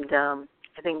 and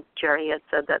I think Jerry had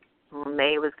said that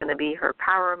May was going to be her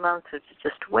power month, so to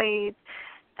just wait.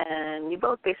 And you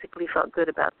both basically felt good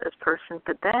about this person,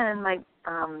 but then my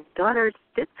daughter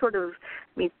did sort of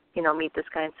meet this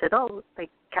guy and said,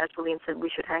 casually, and said we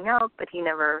should hang out, but he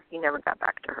never got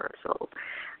back to her. So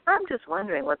I'm just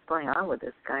wondering what's going on with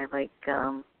this guy. Like,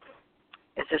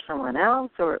 is there someone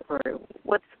else, or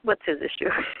what's his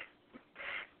issue?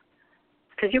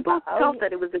 Because you both felt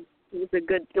that it was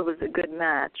a good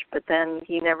match, but then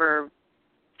he never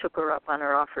took her up on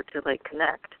her offer to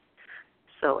connect.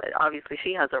 So obviously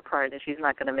she has her pride, and she's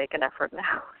not going to make an effort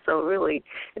now. So really,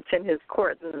 it's in his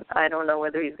court, and I don't know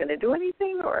whether he's going to do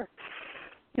anything or,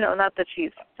 not that she's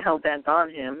hell bent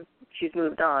on him. She's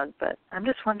moved on, but I'm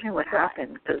just wondering what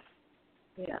happened because,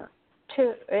 yeah.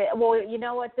 Well, you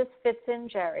know what? This fits in,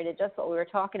 Jerry, to just what we were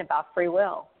talking about, free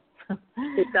will.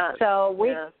 It does. So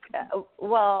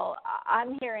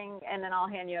I'm hearing, and then I'll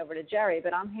hand you over to Jerry,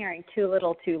 but I'm hearing too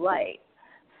little, too late.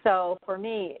 So for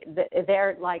me,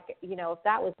 they're if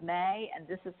that was May and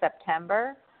this is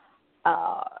September,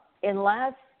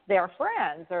 unless they're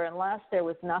friends or unless there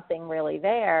was nothing really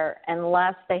there,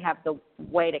 unless they have the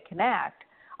way to connect,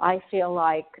 I feel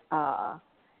like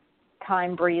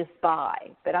time breezed by.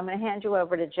 But I'm going to hand you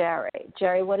over to Jerry.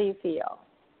 Jerry, what do you feel?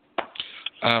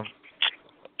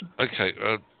 Okay.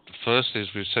 First, as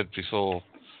we've said before,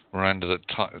 Miranda, that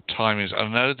time is. I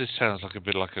know this sounds like a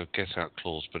bit like a get-out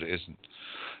clause, but it isn't.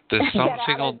 There's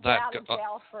something on that.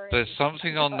 There's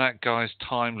something on that guy's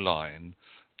timeline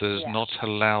that has not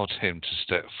allowed him to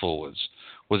step forwards.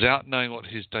 Without knowing what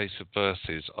his date of birth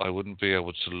is, I wouldn't be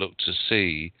able to look to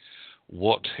see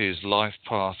what his life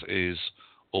path is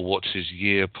or what his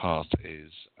year path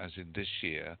is, as in this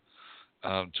year,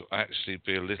 to actually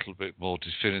be a little bit more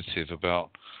definitive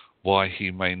about why he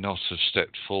may not have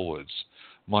stepped forwards.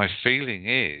 My feeling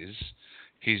is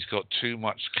he's got too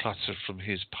much clutter from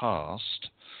his past,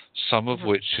 some of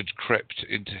which had crept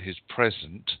into his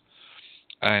present,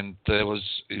 and there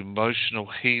was emotional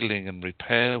healing and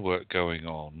repair work going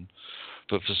on,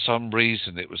 but for some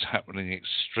reason it was happening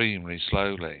extremely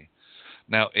slowly.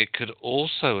 Now, it could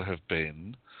also have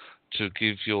been to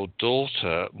give your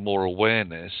daughter more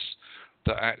awareness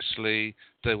that actually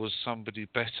there was somebody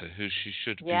better who she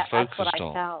should be focused on. That's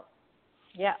what I felt.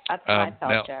 Yeah, that's what I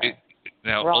felt, Jerry.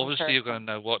 Now, obviously, you're going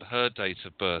to know what her date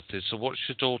of birth is. So what's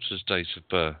your daughter's date of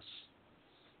birth?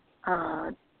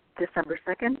 December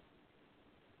 2nd,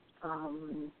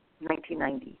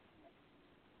 1990.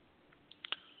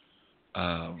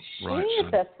 Right.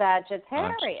 She's a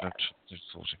Sagittarius.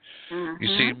 You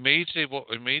see, immediately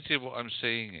what I'm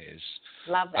seeing is,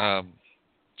 love that.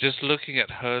 Just looking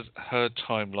at her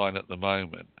timeline at the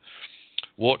moment,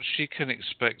 what she can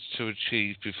expect to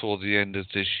achieve before the end of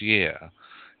this year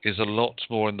is a lot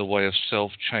more in the way of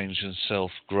self-change and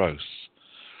self-growth.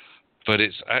 But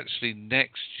it's actually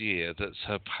next year that's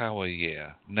her power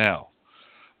year. Now,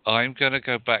 I'm going to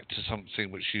go back to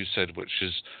something which you said, which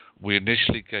is we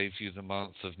initially gave you the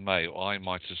month of May, or I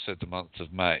might have said the month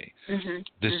of May.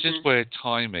 This is where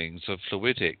timings are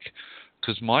fluidic,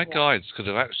 because my guides could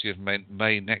have actually meant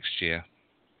May next year.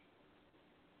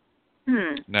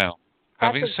 Now,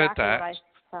 having said that,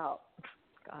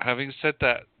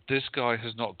 this guy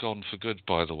has not gone for good,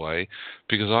 by the way,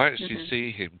 because I actually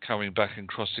see him coming back and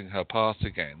crossing her path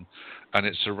again, and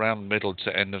it's around middle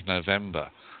to end of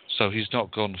November. So he's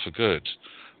not gone for good.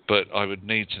 But I would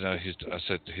need to know his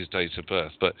date of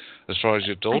birth. But as far as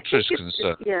your daughter is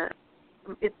concerned,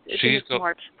 she's got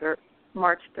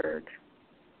March 3rd.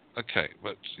 Okay,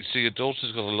 but you see, your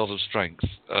daughter's got a lot of strength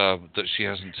that she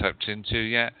hasn't tapped into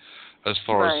yet. As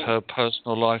far as her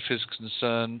personal life is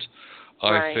concerned,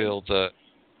 I feel that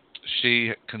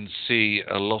she can see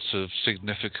a lot of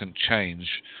significant change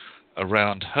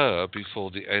around her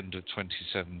before the end of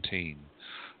 2017.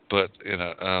 But,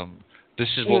 this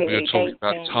is what we were talking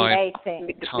about, timings.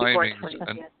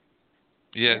 And,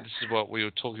 this is what we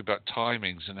were talking about,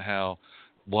 timings, and how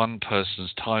one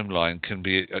person's timeline can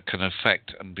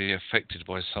affect and be affected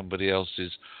by somebody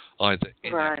else's either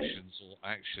inactions or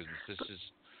actions. This is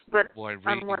why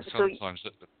reading sometimes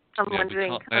we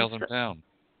can't nail them down.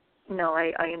 No,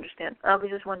 I understand. I was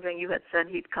just wondering, you had said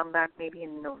he'd come back maybe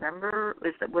in November.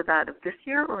 Was that of this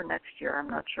year or next year? I'm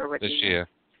not sure what This year.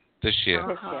 This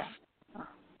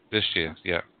year,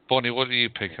 yeah. Bonnie, what do you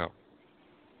pick up?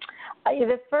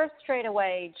 The first straight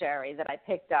away, Jerry, that I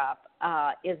picked up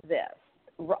is this.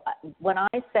 When I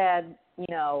said,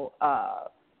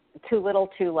 too little,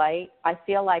 too late, I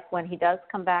feel like when he does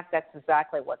come back, that's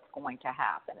exactly what's going to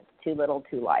happen. It's too little,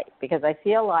 too late. Because I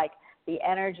feel like the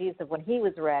energies of when he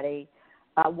was ready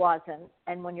wasn't,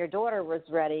 and when your daughter was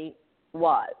ready,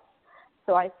 was.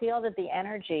 So I feel that the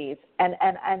energies, and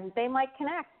they might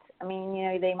connect. I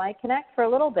mean, they might connect for a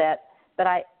little bit, but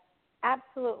I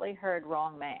absolutely heard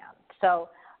wrong man. So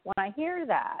when I hear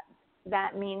that,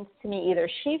 that means to me either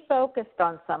she focused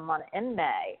on someone in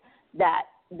May that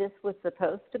this was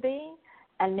supposed to be,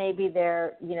 and maybe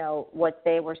they're, what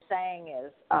they were saying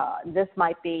is this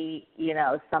might be,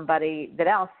 somebody that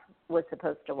else was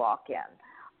supposed to walk in.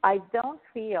 I don't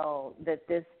feel that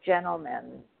this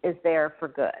gentleman is there for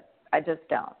good. I just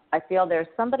don't. I feel there's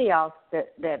somebody else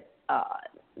that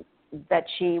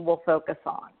she will focus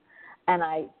on. And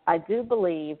I do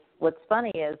believe what's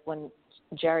funny is when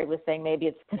Jerry was saying maybe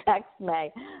it's the next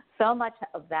May, so much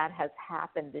of that has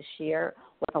happened this year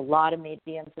with a lot of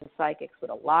mediums and psychics,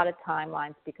 with a lot of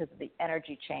timelines because of the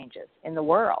energy changes in the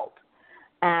world.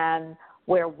 And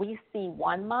where we see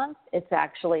 1 month, it's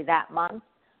actually that month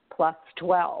plus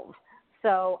 12.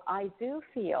 So I do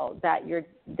feel that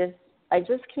I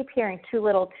just keep hearing too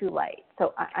little, too late.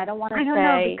 So I don't want to say. I don't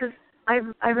know, because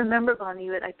I remember,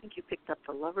 Bonnie, I think you picked up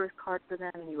the Lover's card for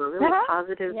them, and you were really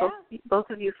positive. Yeah. Both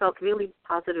of you felt really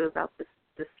positive about this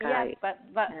guy. Yes,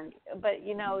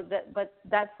 but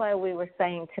that's why we were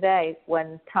saying today,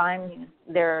 when times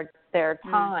there are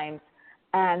times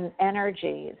and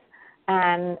energies,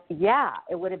 and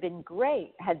it would have been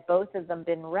great had both of them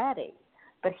been ready,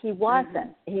 but he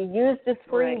wasn't. Mm-hmm. He used his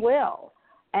free will,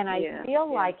 and I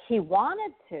feel like he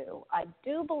wanted to. I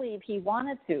do believe he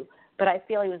wanted to. But I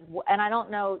feel he was, and I don't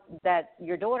know that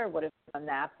your daughter would have done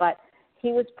that, but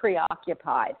he was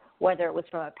preoccupied, whether it was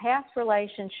from a past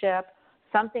relationship,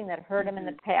 something that hurt him in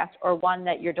the past, or one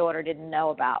that your daughter didn't know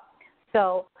about.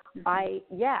 So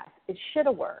it should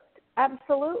have worked,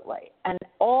 absolutely. And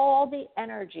all the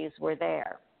energies were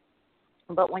there.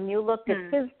 But when you looked at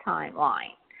his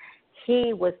timeline,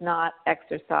 he was not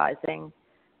exercising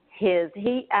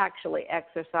he actually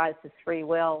exercised his free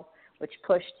will, which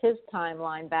pushed his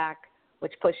timeline back,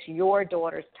 which pushed your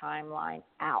daughter's timeline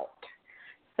out.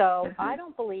 So I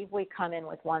don't believe we come in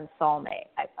with one soulmate.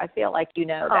 I feel like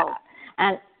that.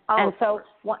 And so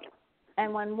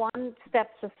when one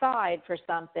steps aside for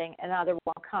something, another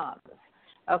one comes.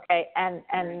 Okay, and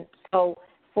so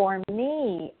for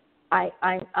me,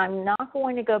 I'm not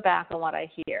going to go back on what I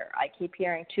hear. I keep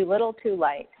hearing too little, too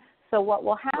late. So what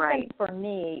will happen for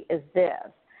me is this.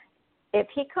 If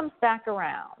he comes back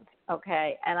around,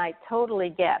 okay, and I totally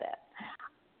get it,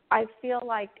 I feel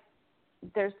like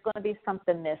there's going to be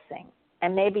something missing.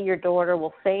 And maybe your daughter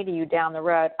will say to you down the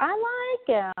road, I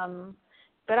like him,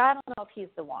 but I don't know if he's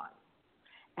the one.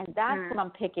 And that's what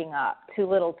I'm picking up, too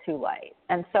little, too late.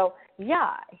 And so,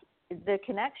 the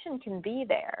connection can be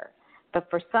there, but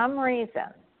for some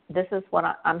reason, this is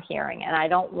what I'm hearing, and I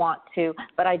don't want to,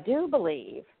 but I do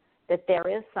believe that there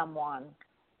is someone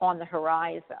on the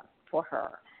horizon for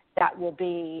her that will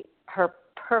be her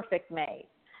perfect mate.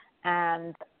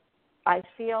 And I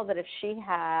feel that if she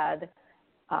had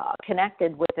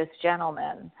connected with this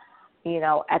gentleman,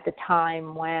 at the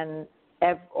time when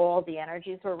all the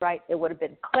energies were right, it would have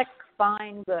been click,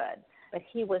 fine, good. But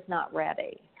he was not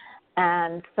ready.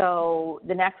 And so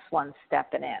the next one's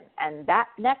stepping in. And that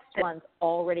next one's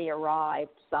already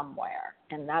arrived somewhere.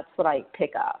 And that's what I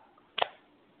pick up.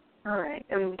 All right.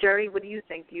 And Jerry, what do you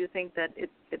think? Do you think that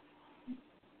it's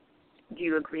do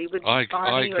you agree with I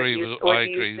Bonnie? I agree with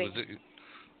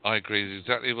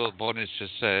exactly what Bonnie's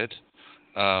just said,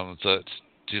 that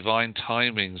divine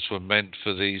timings were meant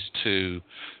for these two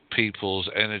people's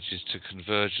energies to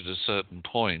converge at a certain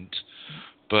point,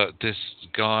 but this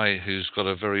guy who's got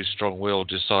a very strong will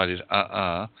decided,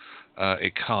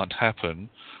 it can't happen.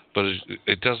 But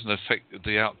it doesn't affect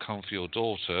the outcome for your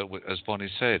daughter. As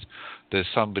Bonnie said, there's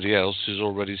somebody else who's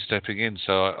already stepping in.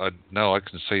 So I know I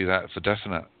can see that for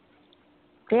definite.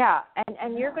 Yeah,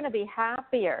 and you're going to be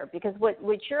happier because what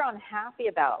you're unhappy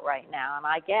about right now, and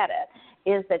I get it,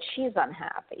 is that she's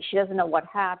unhappy. She doesn't know what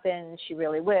happened. She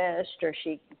really wished, or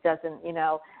she doesn't,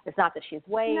 it's not that she's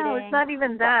waiting. No, it's not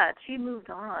even that. She moved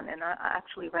on, and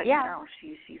actually right now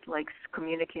she's like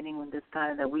communicating with this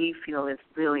guy that we feel is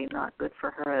really not good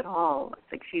for her at all.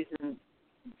 It's like she's in,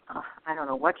 I don't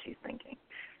know what she's thinking.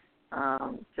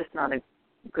 Just not a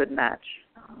good match.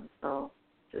 So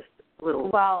just a little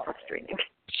frustrating.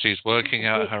 She's working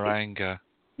out her anger.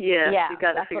 Yeah, you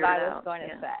got to that's figure what it I was out. going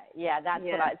to say. Yeah, that's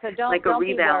what I. So like don't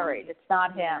be rebound. worried. It's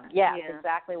not him. Yeah, Yeah. it's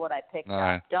exactly what I picked No.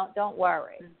 up. Don't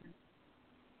worry.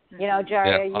 Mm-hmm. You know, Jerry,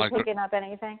 Yeah, are you picking up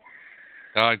anything?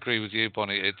 I agree with you,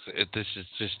 Bonnie. This is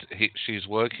just she's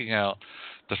working out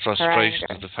the frustration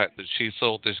of the fact that she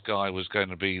thought this guy was going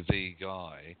to be the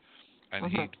guy, and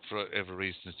he, for whatever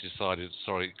reason, has decided,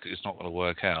 sorry, it's not going to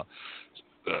work out.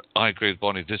 I agree with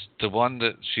Bonnie. The one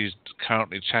that she's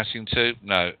currently chatting to,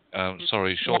 no,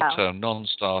 sorry, short-term,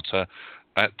 non-starter,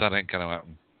 that ain't going to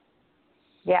happen.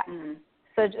 Yeah.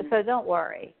 So don't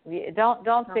worry. Don't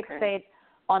fixate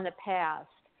on the past.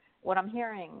 What I'm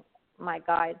hearing my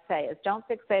guide say is don't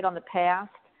fixate on the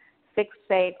past.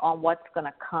 Fixate on what's going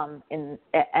to come in,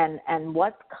 and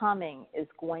what's coming is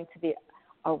going to be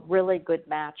a really good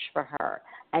match for her,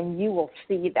 and you will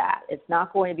see that. It's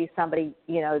not going to be somebody,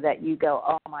 that you go,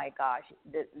 oh my gosh,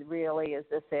 really, is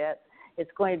this it? It's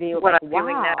going to be what like, I'm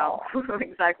wow. feeling now.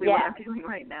 Exactly what I'm feeling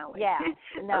right now. Yeah,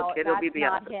 no, okay, that's be the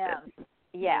not opposite. him.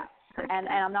 Yeah, and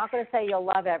I'm not going to say you'll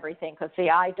love everything, because see,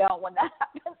 I don't when that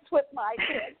happens with my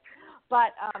kids.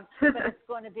 But it's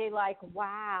going to be like,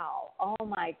 wow, oh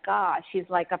my gosh, he's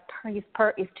like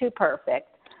he's too perfect,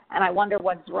 and I wonder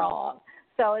what's wrong.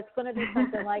 So it's going to be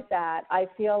something like that. I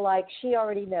feel like she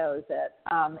already knows it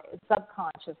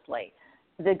subconsciously.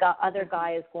 The other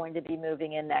guy is going to be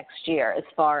moving in next year as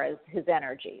far as his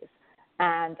energies.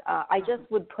 And I just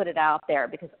would put it out there,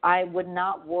 because I would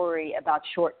not worry about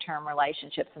short-term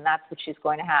relationships, and that's what she's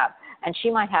going to have. And she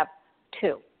might have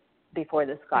 2 before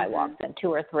this guy walks in, 2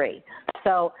 or 3.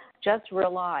 So just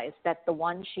realize that the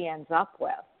one she ends up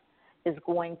with is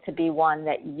going to be one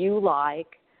that you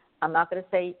like. I'm not going to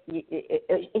say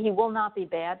he will not be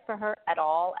bad for her at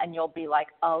all, and you'll be like,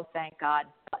 oh, thank God,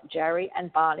 Jerry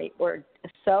and Bonnie were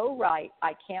so right.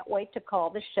 I can't wait to call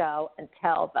the show and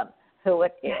tell them who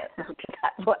it is.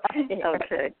 That's what I hear.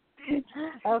 Okay.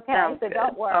 Okay, Sounds so good.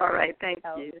 don't worry. All right, thank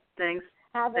you. Thanks.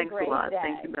 Have Thanks a great a lot. day.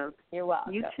 Thank you both. You're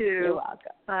welcome. You too. You're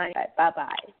welcome. Bye. Right,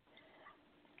 bye-bye.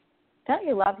 Don't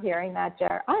you love hearing that,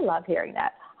 Jerry? I love hearing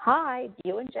that. Hi,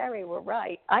 you and Jerry were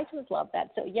right. I just love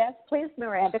that. So, yes, please,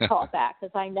 Miranda, call back,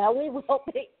 because I know we will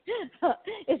be.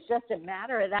 It's just a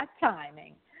matter of that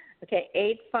timing. Okay,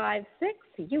 856,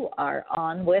 you are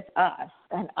on with us.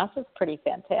 And us is pretty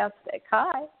fantastic.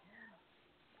 Hi.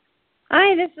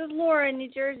 Hi, this is Laura in New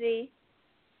Jersey.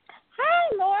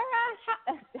 Hi, Laura.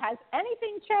 Has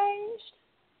anything changed?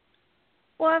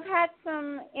 Well, I've had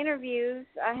some interviews.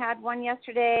 I had one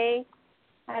yesterday.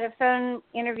 I had a phone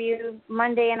interview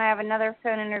Monday, and I have another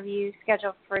phone interview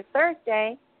scheduled for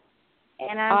Thursday.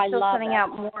 And I'm still sending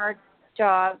out more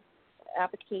job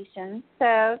applications.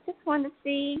 So just wanted to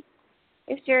see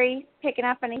if Jerry's picking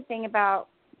up anything about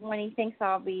when he thinks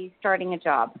I'll be starting a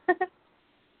job.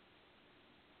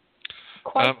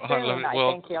 Quite soon, I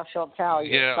think she'll tell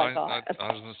you. Yeah,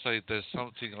 I was going to say there's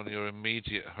something on your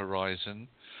immediate horizon,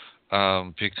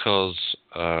 because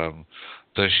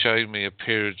they're showing me a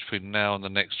period between now and the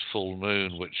next full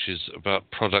moon, which is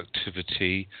about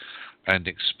productivity and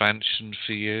expansion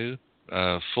for you.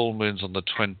 Full moon's on the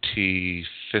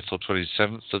 25th or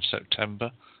 27th of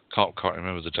September. Can't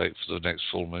remember the date for the next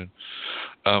full moon.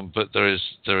 But there is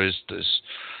this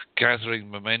gathering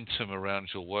momentum around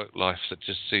your work life that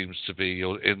just seems to be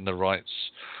you're in the right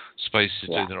spaces,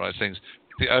 doing the right things.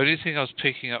 The only thing I was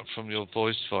picking up from your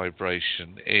voice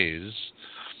vibration is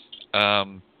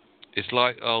it's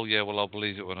like, oh yeah, well I'll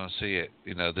believe it when I see it.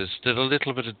 There's still a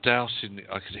little bit of doubt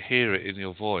I could hear it in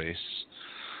your voice.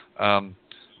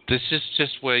 This is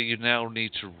just where you now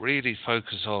need to really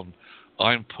focus on,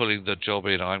 I'm pulling the job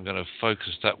in, I'm going to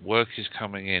focus, that work is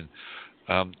coming in.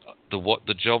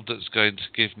 The job that's going to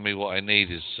give me what I need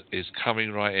is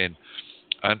coming right in.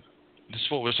 And this is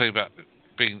what we're saying about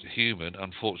being human.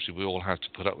 Unfortunately, we all have to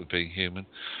put up with being human.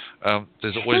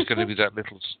 There's always going to be that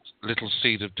little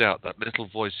seed of doubt, that little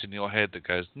voice in your head that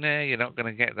goes, nah, you're not going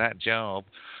to get that job.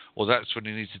 Or that's when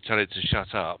you need to tell it to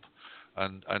shut up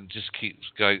and just keep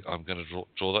going, I'm going to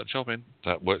draw that job in.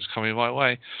 That work's coming my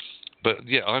way. But,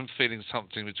 yeah, I'm feeling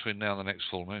something between now and the next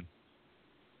full moon.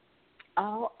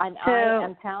 Oh, and I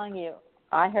am telling you,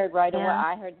 I heard right away.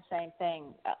 I heard the same thing,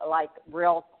 like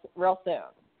real soon.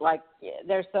 Like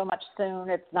there's so much soon.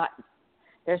 It's not.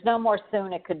 There's no more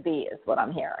soon it could be, is what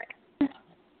I'm hearing.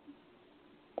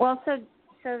 Well, so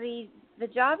the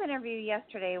job interview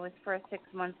yesterday was for a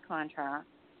 6-month contract,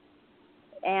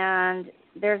 and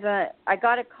I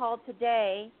got a call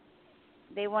today.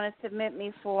 They want to submit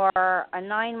me for a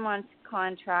 9-month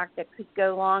contract that could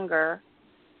go longer,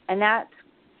 and that's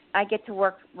I get to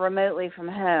work remotely from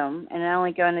home and I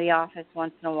only go into the office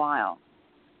once in a while.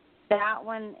 That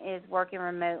one is working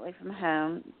remotely from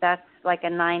home. That's like a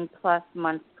 9+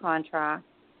 month contract.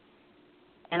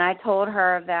 And I told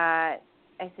her that,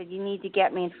 I said, you need to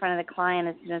get me in front of the client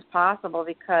as soon as possible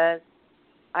because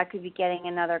I could be getting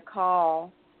another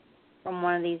call from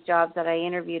one of these jobs that I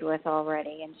interviewed with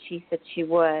already. And she said she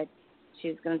would. She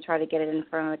was going to try to get it in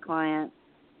front of the client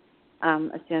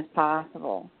as soon as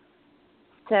possible.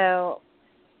 So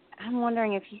I'm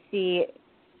wondering if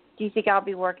do you think I'll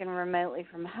be working remotely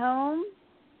from home?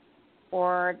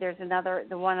 Or there's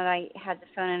the one that I had the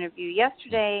phone interview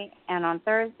yesterday and on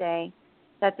Thursday,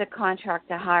 that's a contract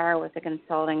to hire with a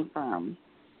consulting firm.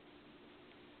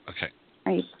 Okay.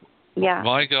 Yeah.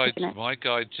 My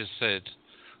guide just said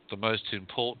the most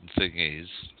important thing is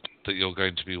that you're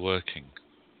going to be working.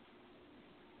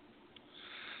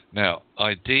 Now,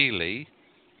 ideally,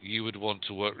 you would want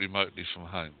to work remotely from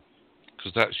home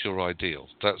because that's your ideal.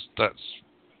 That's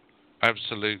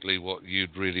absolutely what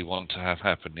you'd really want to have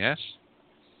happen, yes?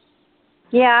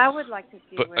 Yeah, I would like to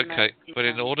do remote. Okay, but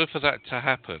in order for that to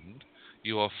happen,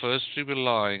 you are firstly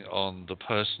relying on the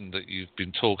person that you've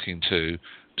been talking to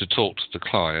talk to the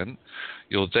client.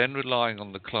 You're then relying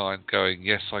on the client going,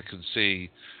 yes, I can see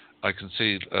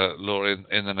Laura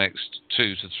in the next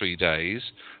 2 to 3 days.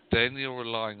 Then you're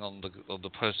relying on the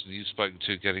person you've spoken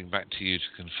to getting back to you to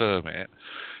confirm it.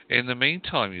 In the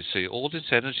meantime, you see all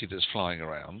this energy that's flying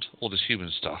around, all this human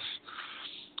stuff.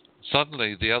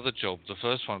 Suddenly, the other job, the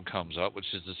first one comes up,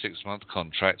 which is the 6-month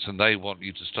contract, and they want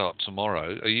you to start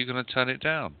tomorrow. Are you going to turn it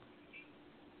down?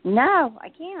 No, I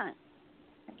can't.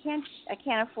 I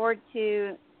can't afford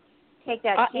to take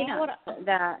that chance. You know what,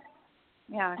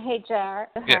 yeah. Hey, Jerry.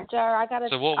 Uh-huh. Jerry, I gotta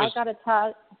tell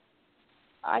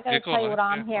you what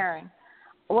I'm hearing.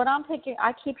 What I'm thinking,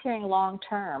 I keep hearing long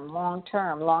term,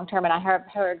 and I have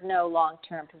heard no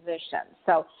long-term position.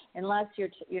 So unless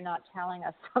you're not telling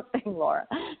us something, Laura,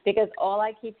 because all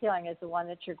I keep hearing is the one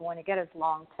that you're going to get is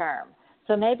long-term.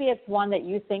 So maybe it's one that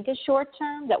you think is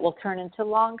short-term that will turn into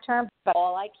long-term, but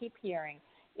all I keep hearing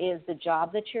is the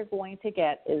job that you're going to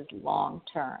get is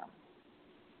long-term.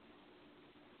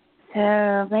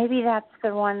 So maybe that's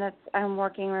the one that I'm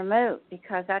working remote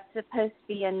because that's supposed to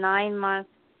be a 9-month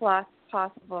plus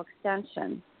possible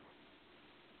extension.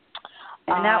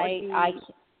 And that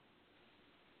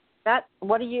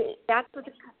would be that's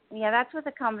with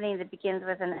the company that begins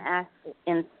with an S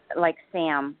in like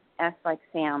Sam. S like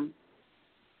Sam.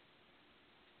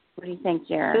 What do you think,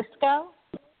 Jerry? Cisco?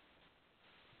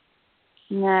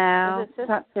 No, it's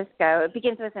not Cisco. It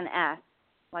begins with an S,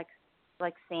 like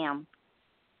Sam.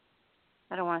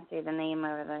 I don't want to say the name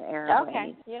over the airwaves.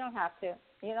 Okay, you don't have to.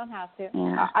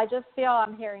 Yeah. I just feel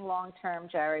I'm hearing long term,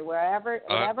 Jerry. Whatever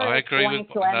I it's agree going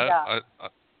with, to end up.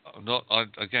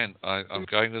 I'm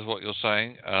going with what you're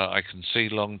saying. I can see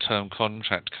long-term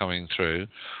contract coming through.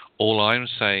 All I'm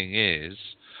saying is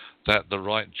that the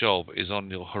right job is on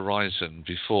your horizon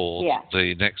before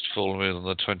the next full moon on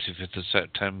the 25th of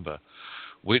September.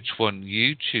 Which one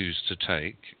you choose to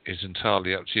take is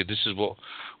entirely up to you. This is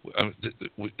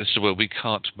where we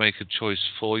can't make a choice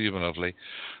for you, my lovely.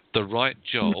 The right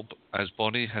job, as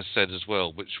Bonnie has said as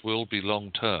well, which will be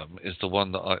long term, is the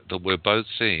one that we're both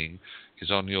seeing is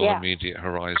on your immediate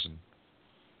horizon.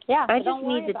 Yeah, I so just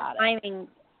need the timing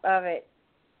of it.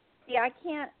 See, I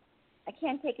can't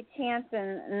take a chance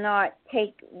and not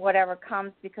take whatever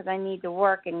comes because I need to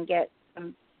work and get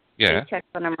some paychecks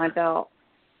under my belt.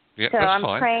 Yeah, so that's I'm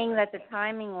fine. praying that the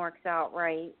timing works out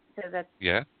right so that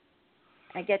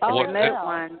I get the remote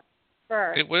one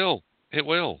first. It will.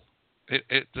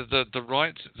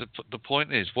 The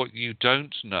point is, what you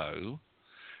don't know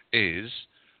is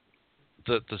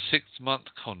that the 6-month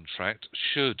contract,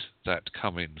 should that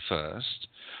come in first,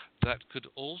 that could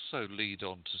also lead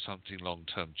on to something long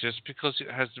term. Just because it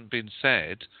hasn't been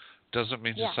said doesn't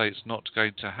mean to say it's not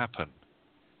going to happen.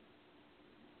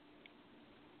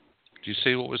 Do you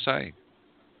see what we're saying?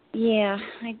 Yeah,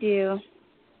 I do.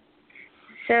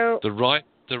 So the right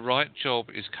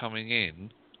job is coming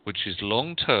in, which is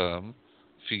long term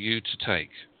for you to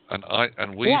take,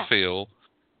 and we feel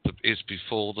that it's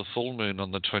before the full moon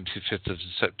on the 25th of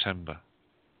September.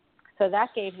 So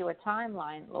that gave you a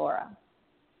timeline, Laura.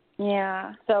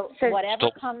 Yeah. So whatever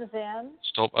comes in.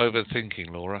 Stop overthinking,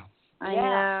 Laura. I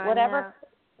know. Whatever.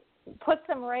 Put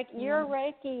some Reiki. You're a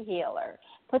Reiki healer.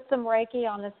 Put some Reiki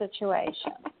on the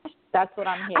situation. That's what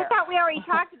I'm hearing. I thought we already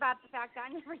talked about the fact that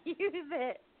I never use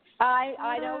it.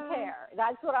 I don't care.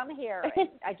 That's what I'm hearing.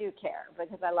 I do care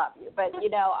because I love you. But,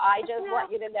 I just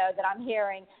want you to know that I'm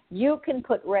hearing you can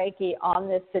put Reiki on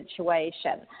this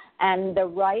situation, and the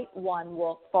right one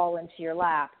will fall into your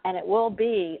lap, and it will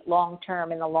be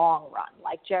long-term in the long run.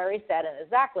 Like Jerry said, and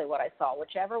exactly what I saw,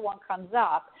 whichever one comes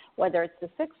up, whether it's the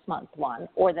 6-month one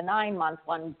or the 9-month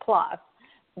one plus,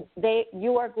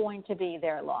 you are going to be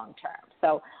there long-term.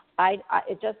 So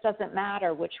it just doesn't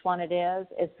matter which one it is.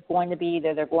 It's going to be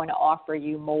either they're going to offer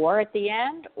you more at the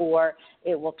end, or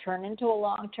it will turn into a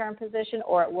long-term position,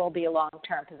 or it will be a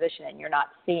long-term position and you're not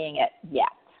seeing it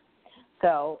yet.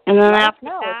 So and then it's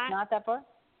not that far.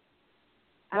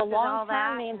 Well,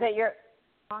 long-term means that you're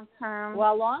long-term.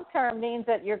 Well, long-term means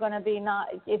that you're going to be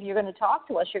if you're going to talk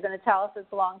to us, you're going to tell us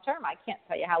it's long-term. I can't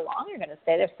tell you how long you're going to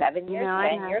stay there, 7 years,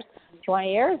 10 years,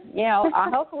 20 years.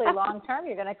 Hopefully long-term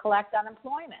you're going to collect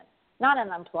unemployment. Not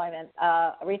unemployment,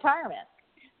 retirement.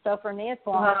 So for me, it's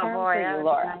long-term for you,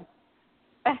 Laura.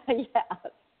 Yes.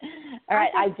 All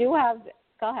right, I do have,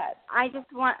 go ahead. I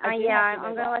just want, I'm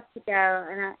going to let you go.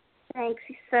 And thanks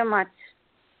so much.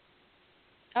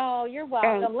 Oh, you're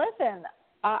welcome. Thanks. Listen,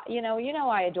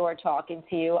 I adore talking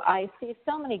to you. I see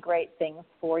so many great things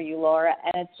for you, Laura,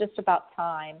 and it's just about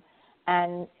time.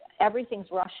 And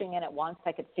everything's rushing in at once.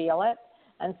 I could feel it.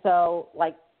 And so,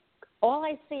 all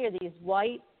I see are these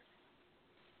white,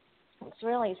 it's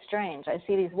really strange. I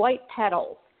see these white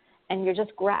petals, and you're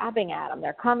just grabbing at them.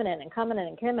 They're coming in and coming in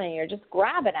and coming in. You're just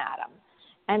grabbing at them.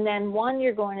 And then one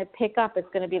you're going to pick up, it's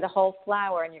going to be the whole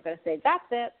flower, and you're going to say,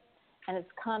 that's it. And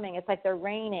it's coming. It's like they're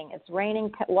raining. It's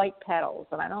raining white petals.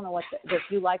 And I don't know if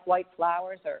you like white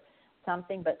flowers or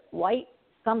something, but white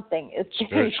something is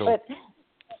spiritual. But,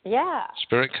 yeah.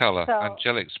 Spirit color, so,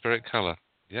 angelic spirit color.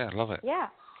 Yeah, love it. Yeah.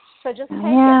 So just take it,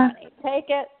 honey.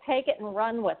 Take it and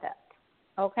run with it.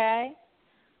 Okay?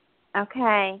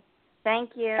 Okay.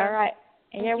 Thank you. All right.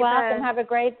 You're welcome. Both. Have a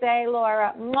great day,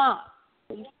 Laura. Mwah.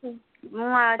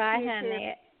 Mwah. Bye,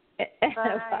 honey.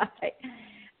 Bye.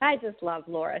 I just love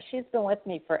Laura. She's been with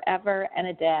me forever and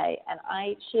a day, and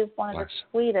she's one of the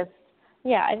sweetest.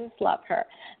 Yeah, I just love her.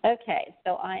 Okay,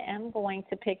 so I am going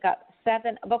to pick up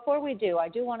 7. Before we do, I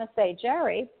do want to say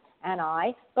Jerry and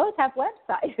I both have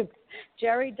websites.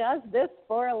 Jerry does this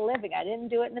for a living. I didn't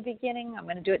do it in the beginning. I'm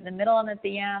going to do it in the middle and at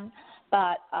the end,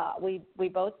 but we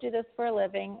both do this for a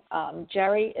living.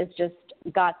 Jerry has just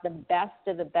got the best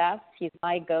of the best. He's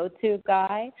my go-to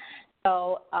guy.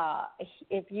 So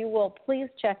if you will please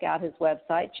check out his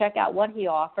website, check out what he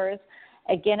offers.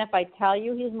 Again, if I tell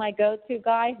you he's my go-to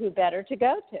guy, who better to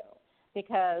go to?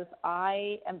 Because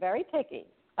I am very picky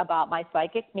about my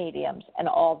psychic mediums and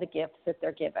all the gifts that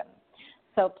they're given.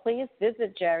 So please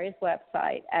visit Jerry's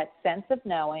website at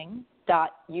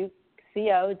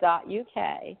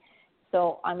senseofknowing.co.uk.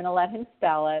 So I'm going to let him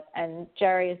spell it. And,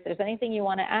 Jerry, if there's anything you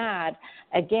want to add,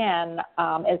 again,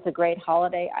 it's a great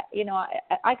holiday.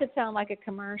 I could sound like a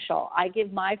commercial. I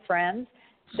give my friends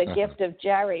the gift of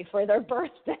Jerry for their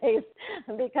birthdays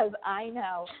because I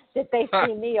know that they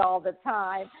see me all the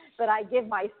time. But I give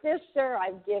my sister,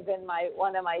 I've given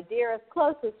one of my dearest,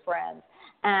 closest friends,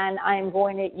 and I'm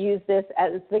going to use this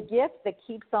as the gift that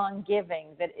keeps on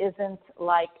giving, that isn't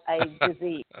like a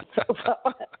disease.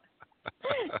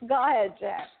 Go ahead,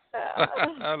 Jack.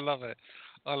 I love it.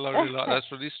 I love it.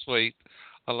 That's really sweet.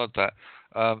 I love that.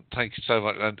 Thank you so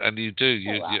much. And you do.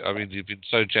 You've been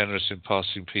so generous in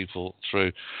passing people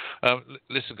through.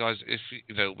 Listen, guys,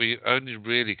 we only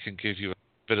really can give you a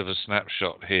bit of a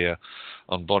snapshot here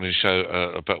on Bonnie's show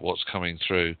about what's coming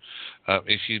through.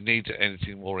 If you need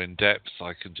anything more in depth,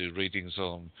 I can do readings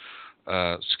on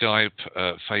Skype,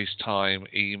 FaceTime,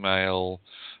 email.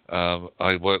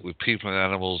 I work with people and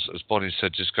animals. As Bonnie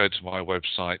said, just go to my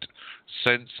website,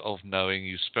 Sense of Knowing.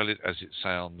 You spell it as it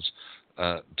sounds,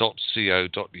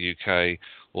 .co.uk,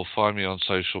 or find me on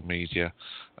social media,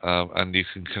 and you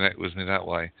can connect with me that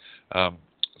way.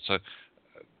 So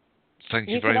thank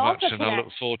you very much, and I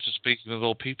look forward to speaking with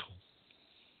all people.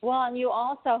 Well, and you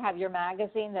also have your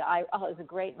magazine that it's a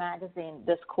great magazine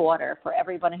this quarter for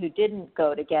everyone who didn't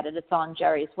go to get it. It's on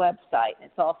Jerry's website.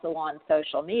 It's also on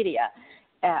social media.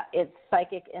 It's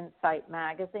Psychic Insight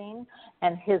Magazine,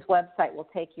 and his website will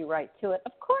take you right to it.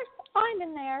 Of course, I'm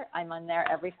in there. I'm on there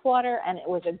every quarter, and it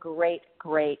was a great,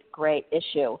 great, great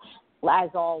issue, as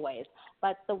always.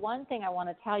 But the one thing I want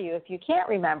to tell you, if you can't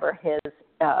remember his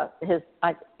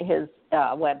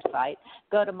website,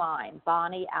 go to mine,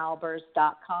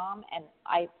 BonnieAlbers.com, and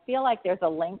I feel like there's a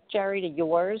link, Jerry, to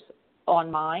yours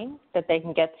on mine that they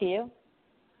can get to you.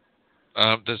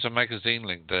 There's a magazine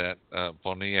link there,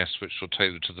 Bonnie, yes, which will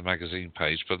take you to the magazine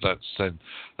page, but that's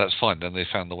fine. Then they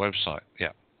found the website,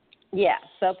 yeah. Yeah,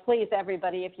 so please,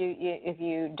 everybody, if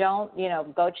you don't,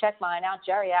 go check mine out.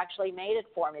 Jerry actually made it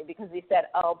for me because he said,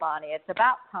 "Oh, Bonnie, it's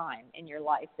about time in your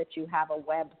life that you have a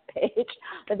web page."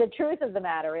 But the truth of the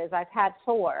matter is, I've had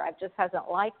 4. I just hasn't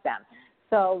liked them.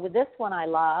 So with this one, I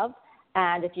love.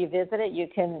 And if you visit it, you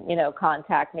can,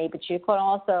 contact me. But you can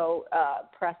also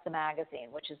press the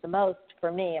magazine, which is the most,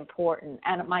 for me, important.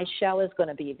 And my show is going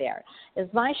to be there. Is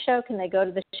my show? Can they go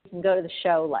to you can go to the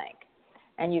show link,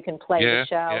 and you can play the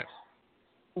show. Yeah.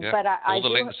 Yeah, but all the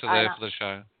links are there for the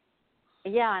show.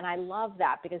 Yeah, and I love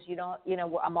that because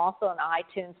I'm also on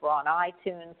iTunes. We're on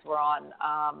iTunes. We're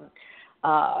on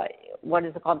what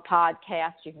is it called?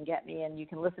 Podcast. You can get me, and you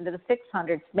can listen to the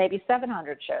 600, maybe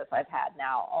 700 shows I've had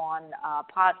now on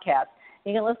podcast.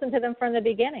 You can listen to them from the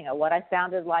beginning of what I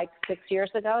sounded like 6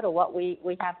 years ago to what we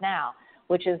have now,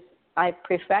 which is I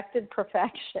perfected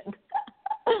perfection.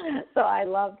 So I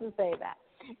love to say that.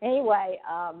 Anyway,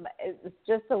 it's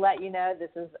just to let you know this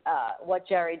is what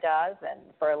Jerry does and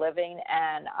for a living,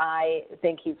 and I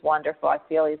think he's wonderful. I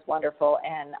feel he's wonderful,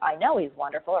 and I know he's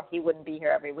wonderful, or he wouldn't be here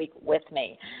every week with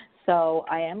me. So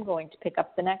I am going to pick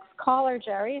up the next caller,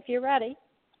 Jerry, if you're ready.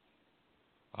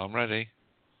 I'm ready.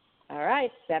 All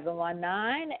right,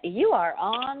 719, you are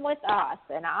on with us,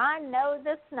 and I know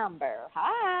this number.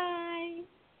 Hi.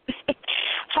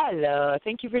 Hello.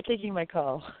 Thank you for taking my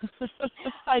call.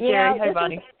 Hi, Jerry. Hi,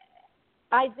 Bonnie.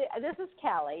 This is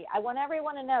Kelly. I want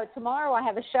everyone to know tomorrow I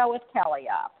have a show with Kelly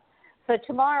up. So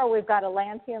tomorrow we've got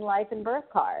Atlantean life and birth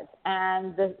cards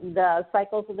and the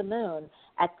cycles of the moon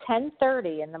at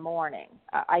 10:30 in the morning.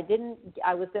 I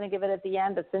was going to give it at the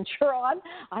end, but since you're on,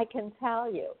 I can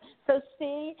tell you. So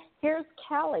see, here's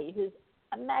Kelly, who's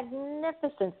a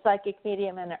magnificent psychic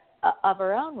medium of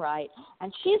her own right,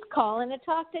 and she's calling to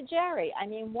talk to Jerry. I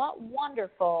mean, what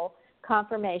wonderful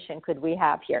confirmation could we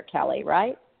have here, Kelly,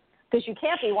 right? Because you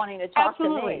can't be wanting to talk to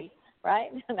me, right?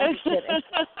 No, I'm kidding.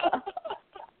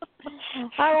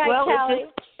 All right, Kelly.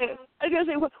 I was going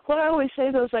to say, what I always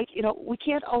say, though, is like, we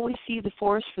can't always see the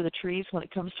forest for the trees when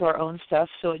it comes to our own stuff,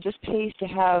 so it just pays to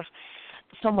have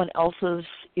someone else's,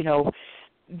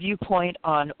 viewpoint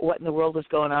on what in the world is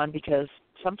going on, because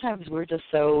sometimes we're just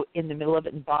so in the middle of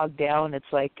it and bogged down. It's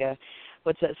like,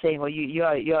 what's that saying? Well, you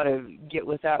ought to get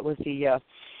with that with the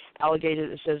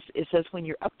alligator. It says when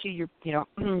you're up to your,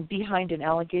 behind an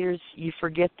alligator's, you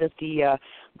forget that the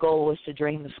goal was to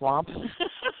drain the swamp.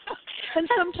 And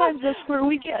sometimes that's where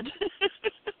we get.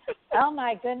 Oh,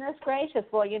 my goodness gracious.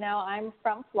 Well, I'm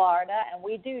from Florida, and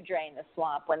we do drain the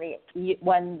swamp. When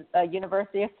the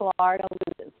University of Florida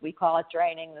loses, we call it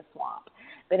draining the swamp.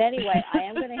 But anyway, I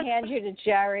am going to hand you to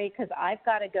Jerry because I've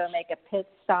got to go make a pit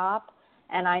stop,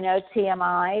 and I know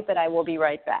TMI, but I will be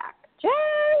right back.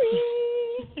 Jerry!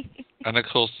 And, of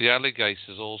course, the alligator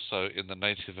is also in the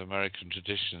Native American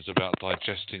traditions about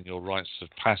digesting your rites of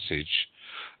passage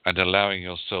and allowing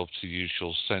yourself to use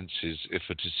your senses if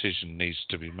a decision needs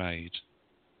to be made.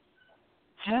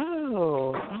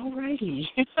 Oh, all righty.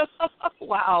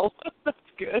 Wow, that's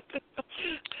good.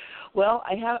 Well,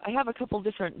 I have a couple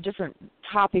different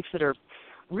topics that are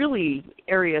really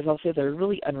areas, I'll say, that are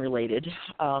really unrelated.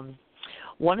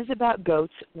 One is about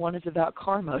goats, one is about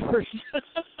car motors.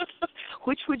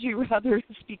 Which would you rather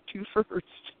speak to first?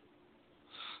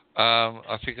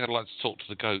 I think I'd like to talk to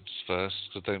the goats first,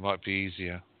 because they might be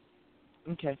easier.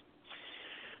 Okay.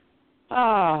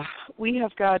 We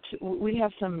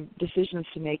have some decisions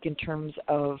to make in terms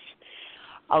of,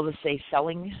 I'll just say,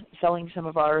 selling some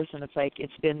of ours, and it's like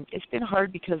it's been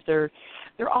hard because they're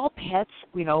all pets.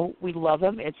 We love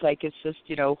them. It's like it's just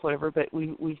whatever. But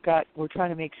we're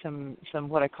trying to make some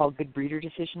what I call good breeder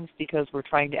decisions, because we're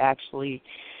trying to actually,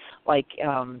 like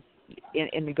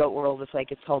in the goat world,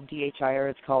 it's called DHIR.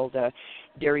 It's called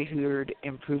Dairy Herd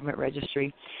Improvement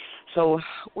Registry. So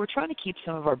we're trying to keep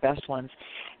some of our best ones.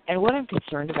 And what I'm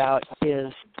concerned about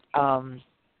is, are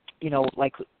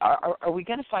we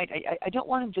going to find? I don't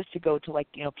want them just to go to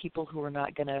people who are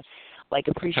not going to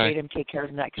appreciate them, take care of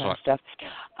them, that kind of stuff.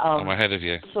 I'm ahead of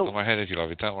you. I'm ahead of you,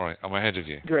 lovey. Don't worry. I'm ahead of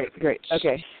you. Great.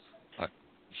 Okay. Right.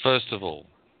 First of all,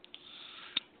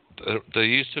 there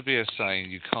used to be a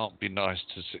saying: you can't be nice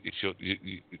if you're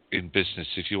in business.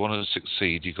 If you want to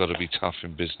succeed, you've got to be tough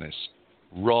in business.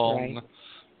 Wrong.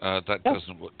 Right. That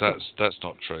doesn't. That's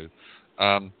not true.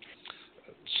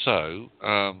 So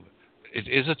it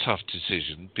is a tough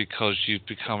decision because you've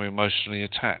become emotionally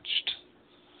attached.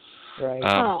 Right.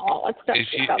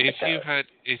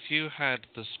 If you had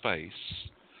the space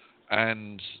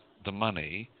and the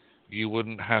money, you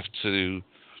wouldn't have to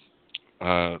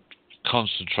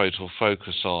concentrate or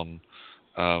focus on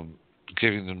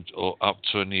giving them up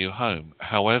to a new home.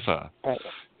 However, right.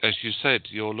 as you said,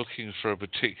 you're looking for a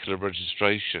particular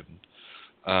registration,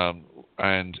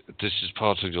 and this is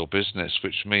part of your business,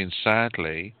 which means,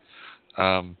 sadly,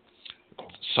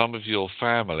 some of your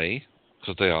family,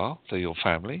 because they're your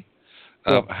family,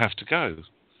 have to go.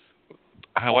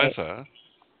 However,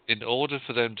 in order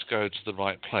for them to go to the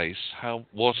right place,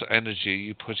 what energy are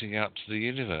you putting out to the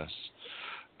universe?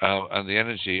 And the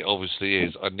energy, obviously,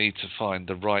 is I need to find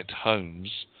the right homes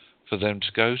for them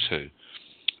to go to.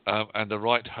 And the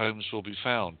right homes will be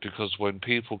found, because when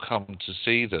people come to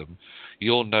see them,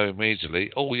 you'll know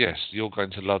immediately, oh, yes, you're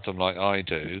going to love them like I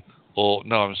do, or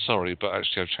no, I'm sorry, but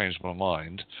actually I've changed my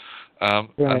mind. Right.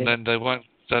 And then they won't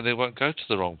go to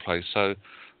the wrong place. So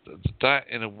that,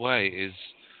 in a way, is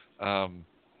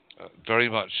very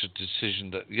much a decision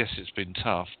that, yes, it's been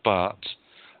tough, but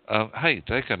hey,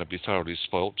 they're going to be thoroughly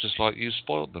spoilt, just like you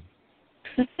spoiled them.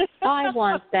 I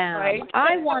want them. Right.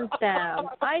 I want them.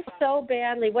 I so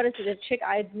badly. What is it?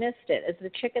 I missed it. Is it the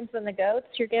chickens and the goats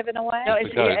you're giving away? No,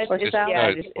 It's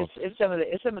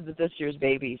some of this year's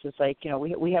babies. It's like,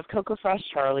 we have Cocoa Frost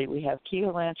Charlie, we have Key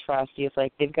Lance Frosty. It's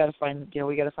like they've got to find,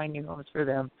 we got to find new homes for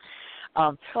them.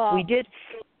 We did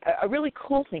a really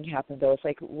cool thing happened though. It's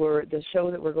like the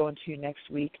show that we're going to next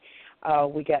week.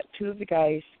 We got two of the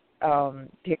guys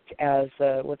picked as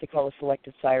what they call a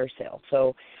selected sire sale.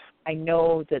 So I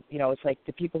know that, it's like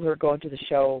the people who are going to the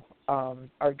show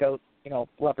are goat,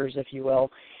 lovers, if you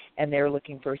will, and they're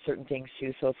looking for certain things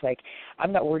too. So it's like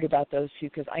I'm not worried about those two,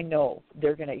 because I know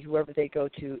whoever they go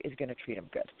to is going to treat them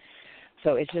good.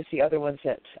 So it's just the other ones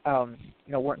that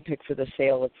weren't picked for the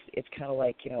sale. It's kind of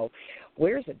like,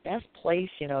 where's the best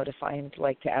place, to find,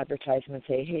 like, to advertise them and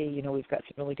say, hey, we've got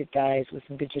some really good guys with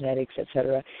some good genetics,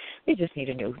 etc. They just need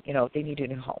a new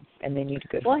home, and they need a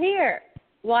good home. Well, here,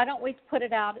 why don't we put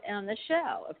it out on the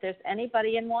show? If there's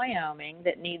anybody in Wyoming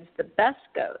that needs the best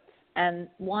goats and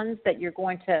ones that you're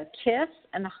going to kiss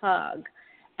and hug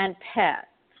and pet,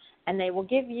 and they will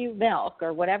give you milk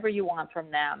or whatever you want from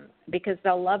them, because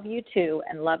they'll love you too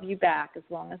and love you back as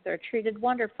long as they're treated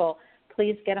wonderful,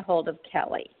 please get a hold of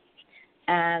Kelly.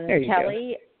 And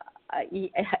Kelly,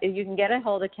 you can get a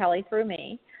hold of Kelly through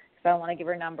me, because I don't want to give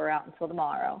her number out until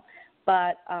tomorrow.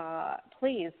 But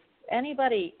please,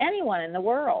 anyone in the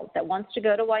world that wants to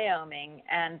go to Wyoming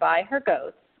and buy her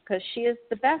goats, because she is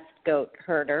the best goat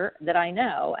herder that I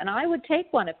know, and I would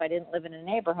take one if I didn't live in a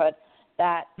neighborhood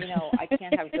that, I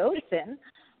can't have goats in,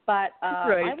 but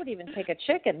I would even take a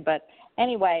chicken. But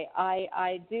anyway,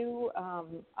 I do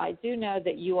know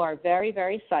that you are very,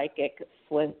 very psychic,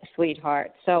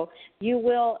 sweetheart. So you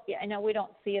will, I know we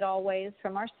don't see it always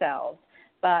from ourselves,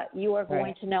 but you are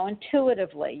going to know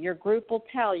intuitively. Your group will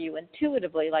tell you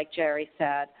intuitively, like Jerry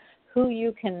said, who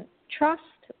you can trust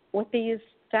with these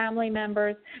family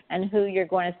members and who you're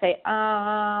going to say,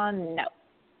 no.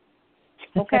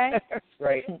 Okay?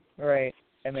 Right.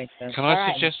 That makes sense. Can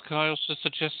I also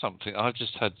suggest something? I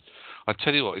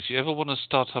tell you what, if you ever want to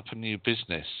start up a new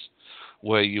business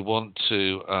where you want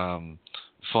to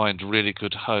find really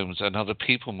good homes and other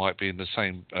people might be in the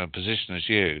same position as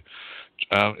you,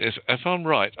 if I'm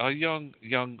right, are young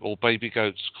or baby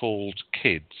goats called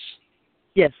kids?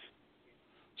 Yes.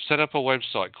 Set up a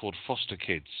website called Foster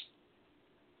Kids.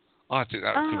 I think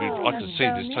that could be. I can see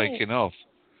this taking off.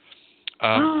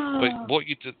 But what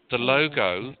you do, the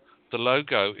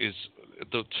logo is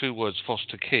the two words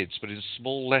Foster Kids, but in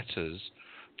small letters,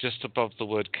 just above the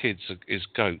word kids is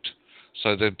goat.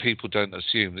 So then people don't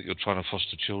assume that you're trying to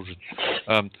foster children.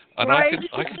 And I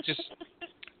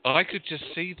could just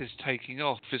see this taking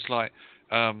off. It's like,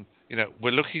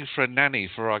 we're looking for a nanny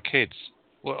for our kids.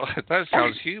 Well, that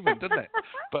sounds human, doesn't it?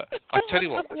 But I tell you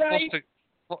what,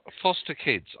 Foster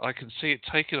Kids, I can see it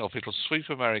taking off. It'll sweep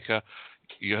America.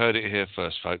 You heard it here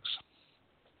first, folks.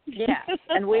 Yes,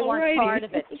 and we want part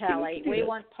of it, Kelly. We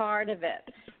want part of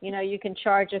it. You can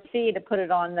charge a fee to put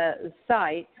it on the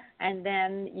site, and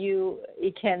then you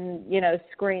can,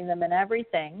 screen them and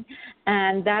everything.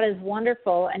 And that is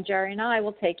wonderful. And Jerry and I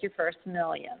will take your first $1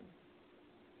 million.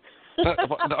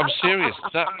 I'm serious.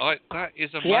 That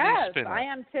is a money spinner. Yes, I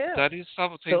am too. That is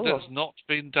something that's not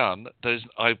been done.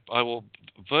 I will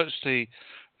virtually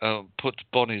put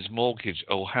Bonnie's mortgage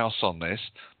or house on this,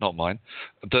 not mine.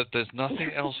 That there's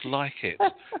nothing else like it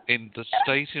in the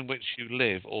state in which you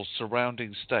live or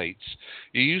surrounding states.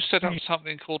 You set up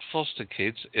something called Foster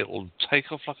Kids, it will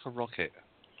take off like a rocket.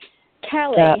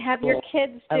 Kelly, have your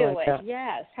kids do it. That.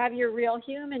 Yes, have your real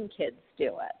human kids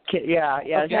do it. Yeah.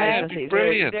 Okay.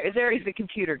 Brilliant. He's the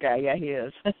computer guy. Yeah, he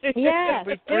is. Yes,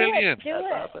 brilliant. Do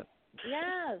it.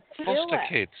 Yes, Foster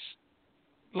Kids.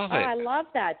 Love it. I love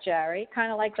that, Jerry.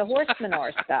 Kind of like the horse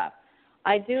manure stuff.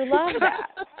 I do love that.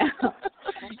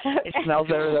 It smells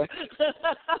better though.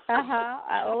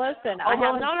 Well, listen,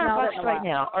 although not our smelled bucks right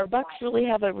now. Our bucks really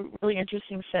have a really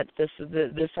interesting scent this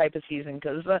type of season.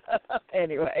 Because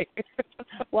anyway.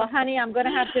 Well, honey, I'm going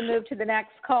to have to move to the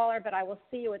next caller, but I will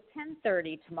see you at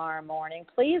 10:30 tomorrow morning.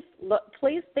 Please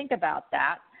think about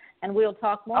that, and we'll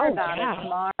talk more about it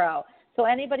tomorrow. So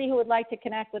anybody who would like to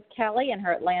connect with Kelly and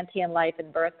her Atlantean life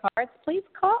and birth cards, please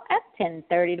call at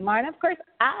 10:30 tomorrow. And, of course,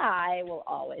 I will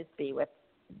always be with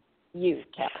you,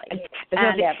 Kelly,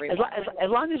 and everyone. As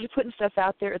long as you're putting stuff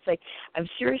out there, it's like I'm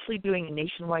seriously doing a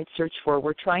nationwide search for.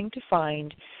 We're trying to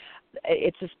find.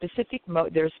 It's a specific.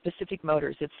 There's specific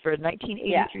motors. It's for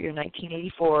 1983 or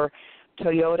 1984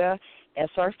 Toyota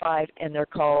SR5, and they're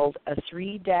called a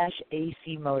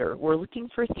 3-AC motor. We're looking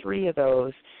for 3 of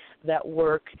those that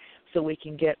work, so we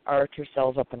can get our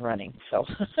cells up and running. So,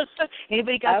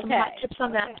 anybody got some hot tips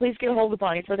on that? Please get a hold of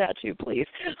Bonnie for that too, please.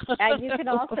 And you can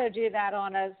also do that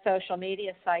on a social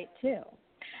media site too.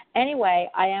 Anyway,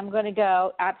 I am going to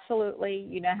go. Absolutely,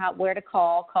 you know where to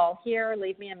call. Call here.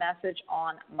 Leave me a message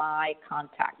on my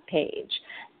contact page.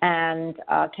 And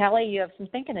Kelly, you have some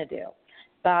thinking to do,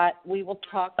 but we will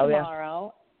talk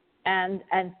tomorrow. And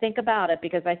think about it,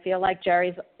 because I feel like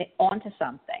Jerry's onto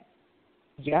something.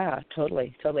 Yeah,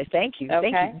 totally. Thank you.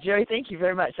 Okay. Thank you, Jerry. Thank you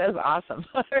very much. That was awesome.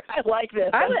 I like this.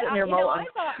 I'm sitting here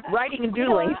writing and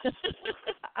doodling.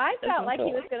 I felt like he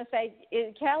was going to say,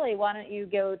 Kelly, why don't you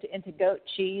go into goat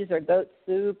cheese or goat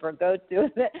soup or goat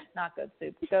soup? Not goat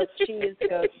soup, goat cheese,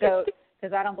 goat,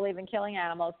 because I don't believe in killing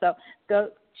animals. So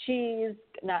goat cheese,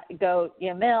 not goat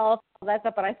milk, all that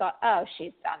stuff. But I thought, oh,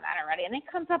 she's done that already. And it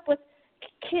comes up with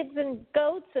kids and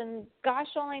goats and gosh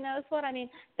only knows what. I mean,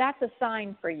 that's a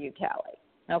sign for you, Kelly.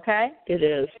 Okay? It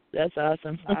is. That's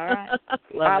awesome. All right.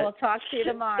 I will talk to you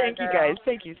tomorrow. Thank you, guys.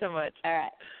 Thank you so much. All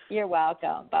right. You're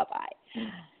welcome. Bye-bye.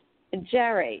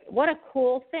 Jerry, what a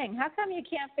cool thing. How come you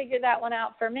can't figure that one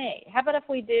out for me? How about if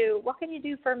we do, what can you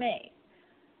do for me?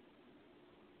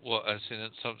 Well, as in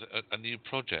a new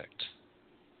project?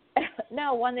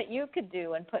 No, one that you could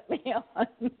do and put me on.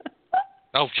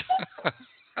 Oh,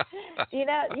 you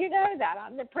know that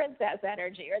I'm the princess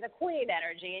energy or the queen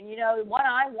energy, and what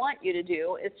I want you to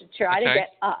do is to try to get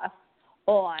us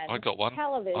on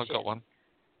television. I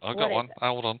got one.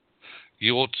 Hold on.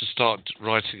 You ought to start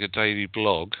writing a daily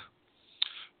blog,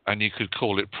 and you could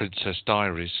call it Princess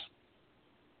Diaries.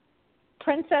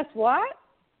 Princess what?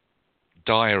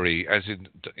 Diary, as in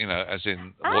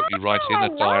what you write in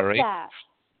a diary. That.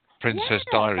 Princess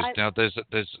Diaries. Now there's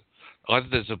either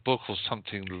there's a book or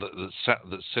something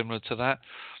that's similar to that,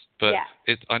 but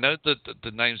I know that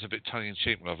the name's a bit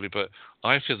tongue-in-cheek, lovely, but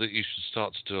I feel that you should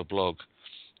start to do a blog,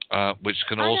 which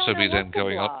can also be then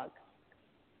going up.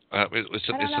 It's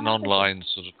an online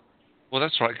sort of. Well,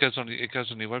 that's right. It goes on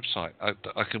your website.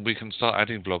 We can start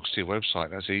adding blogs to your website.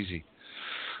 That's easy.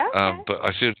 Okay. But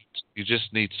I feel you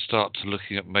just need to start to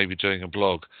looking at maybe doing a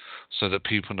blog, so that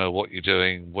people know what you're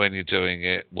doing, when you're doing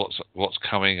it, what's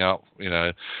coming up.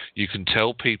 You can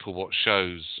tell people what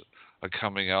shows are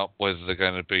coming up, whether they're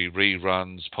going to be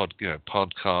reruns,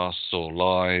 podcasts or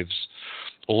lives,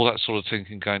 all that sort of thing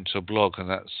can go into a blog, and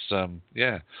that's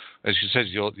as you said,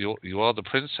 you are the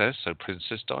princess, so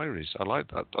Princess Diaries. I like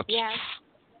that. Yeah.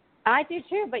 I do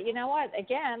too, but you know what?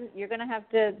 Again, you're going to have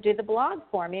to do the blog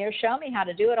for me or show me how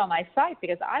to do it on my site,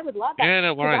 because I would love that. Yeah,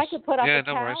 no worries. I could put up a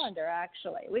calendar, worries.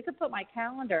 actually. We could put my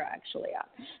calendar, actually, up.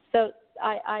 So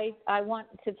I want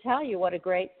to tell you what a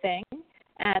great thing,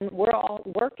 and we're all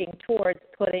working towards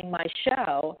putting my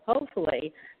show,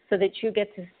 hopefully, so that you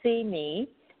get to see me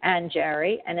and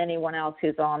Jerry and anyone else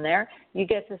who's on there. You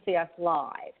get to see us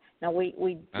live. Now, we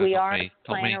are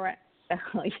playing around.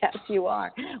 Yes, you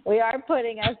are. We are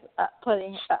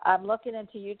I'm looking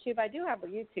into YouTube. I do have a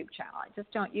YouTube channel. I just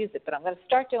don't use it, but I'm going to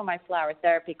start doing my flower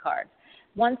therapy cards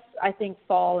once I think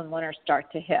fall and winter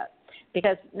start to hit.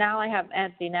 Because now I have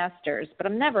empty nesters, but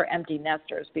I'm never empty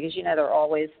nesters because, they're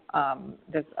always,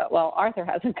 Arthur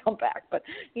hasn't come back, but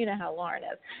you know how Lauren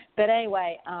is. But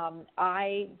anyway,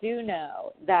 I do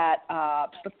know that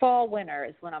the fall, winter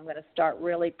is when I'm going to start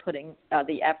really putting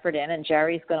the effort in, and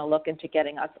Jerry's going to look into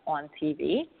getting us on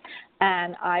TV.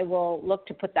 And I will look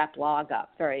to put that blog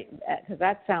up, because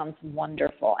that sounds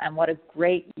wonderful. And what a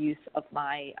great use of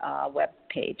my web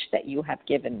page that you have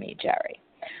given me, Jerry.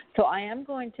 So I am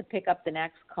going to pick up the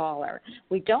next caller.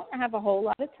 We don't have a whole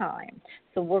lot of time,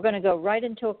 so we're going to go right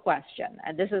into a question.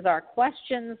 And this is our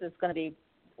questions. It's going to be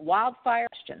wildfire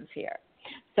questions here.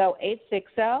 So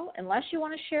 860, unless you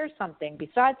want to share something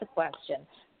besides a question,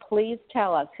 please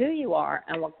tell us who you are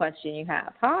and what question you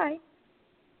have. Hi.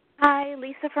 Hi,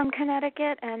 Lisa from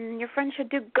Connecticut, and your friend should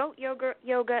do goat yoga.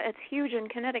 It's huge in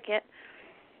Connecticut.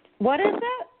 What is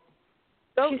it?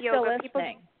 Goat She's yoga. still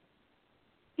listening.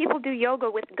 People do yoga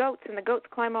with goats, and the goats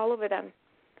climb all over them.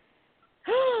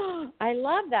 I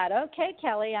love that. Okay,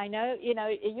 Kelly, I know, you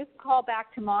can call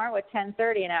back tomorrow at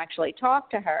 10:30 and actually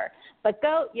talk to her. But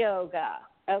goat yoga,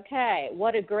 okay,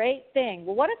 what a great thing.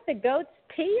 Well, what if the goats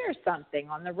pee or something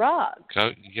on the rug?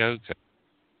 Goat yoga.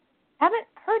 Haven't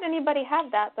heard anybody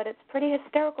have that, but it's pretty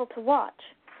hysterical to watch.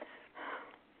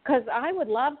 Because I would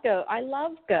love goat. I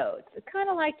love goats. It's kind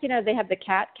of like, they have the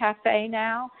cat cafe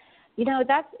now.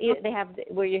 They have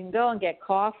where you can go and get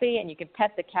coffee and you can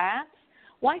pet the cats.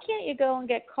 Why can't you go and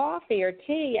get coffee or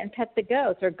tea and pet the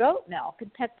goats, or goat milk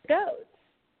and pet the goats?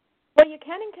 Well, you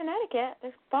can in Connecticut.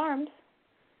 There's farms.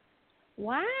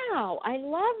 Wow, I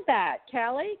love that,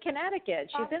 Kelly.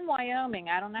 Connecticut. She's in Wyoming.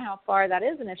 I don't know how far that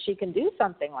is and if she can do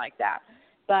something like that.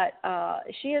 But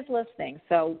she is listening,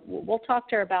 so we'll talk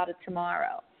to her about it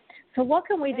tomorrow. So what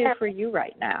can we do for you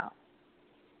right now?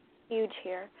 Huge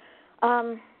here.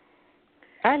 I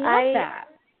love that.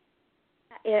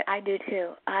 Yeah, I do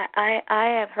too.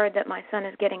 I have heard that my son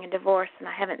is getting a divorce, and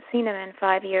I haven't seen him in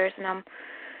 5 years, and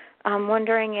I'm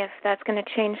wondering if that's going to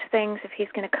change things, if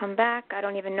he's going to come back. I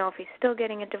don't even know if he's still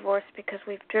getting a divorce because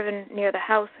we've driven near the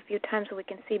house a few times so we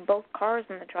can see both cars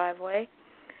in the driveway.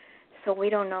 So we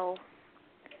don't know.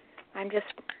 I'm just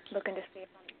looking to see if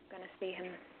I'm going to see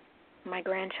him, my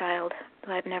grandchild,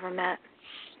 that I've never met.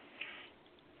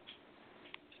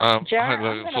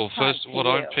 Jerry, first, what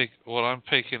I'm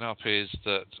picking up is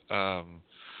that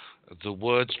the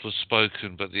words were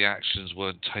spoken, but the actions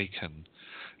weren't taken.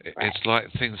 Right. It's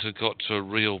like things have got to a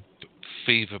real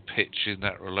fever pitch in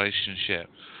that relationship,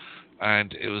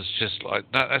 and it was just like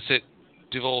that's it,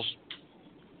 divorce.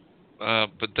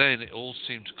 But then it all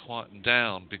seemed to quieten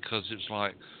down because it's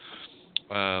like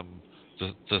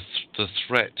the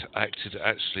threat acted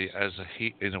actually as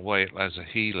in a way as a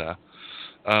healer.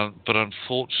 But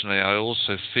unfortunately, I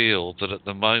also feel that at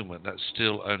the moment that's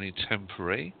still only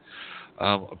temporary,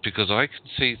 because I can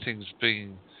see things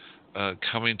being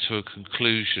coming to a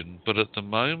conclusion. But at the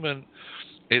moment,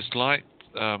 it's like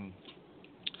there's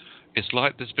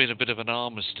been a bit of an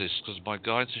armistice because my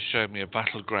guides are showing me a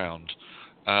battleground,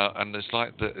 and it's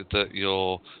like that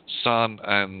your son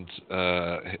and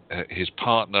his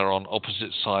partner are on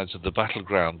opposite sides of the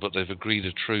battleground, but they've agreed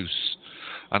a truce.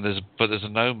 And there's a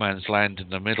no man's land in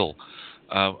the middle,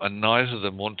 and neither of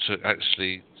them want to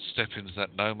actually step into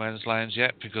that no man's land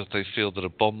yet because they feel that a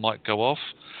bomb might go off.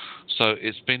 So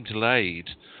it's been delayed,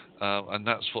 and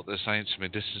that's what they're saying to me.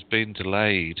 This has been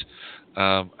delayed,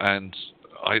 and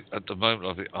at the moment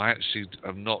of it, I actually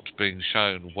am not being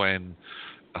shown when.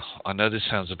 I know this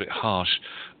sounds a bit harsh,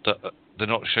 that they're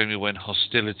not showing me when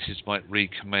hostilities might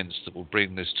recommence that will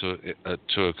bring this to a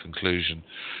conclusion.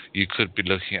 You could be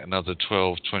looking at another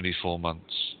 12, 24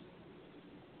 months.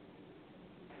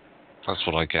 That's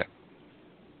what I get.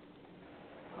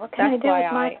 What can I do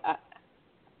with my...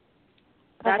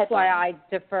 That's why I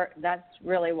defer. That's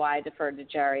really why I deferred to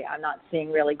Jerry. I'm not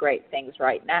seeing really great things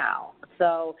right now.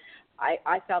 So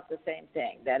I felt the same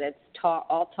thing, that it's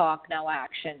all talk, no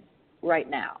action right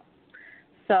now.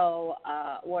 So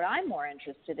what I'm more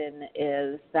interested in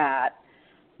is that,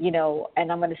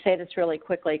 and I'm going to say this really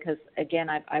quickly because, again,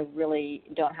 I really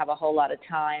don't have a whole lot of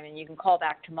time, and you can call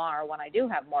back tomorrow when I do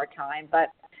have more time. But,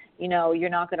 you're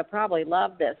not going to probably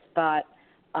love this, but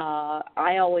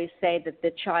I always say that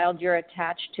the child you're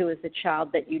attached to is the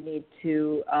child that you need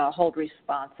to hold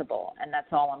responsible, and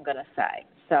that's all I'm going to say.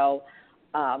 So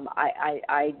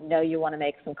I know you want to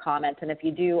make some comments, and if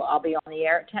you do, I'll be on the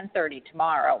air at 10:30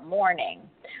 tomorrow morning.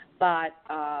 But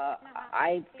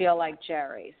I feel like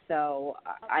Jerry, so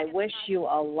I wish you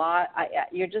a lot.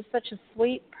 You're just such a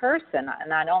sweet person,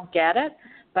 and I don't get it,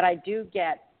 but I do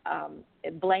get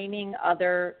blaming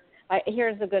other.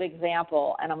 Here's a good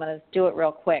example, and I'm going to do it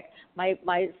real quick. My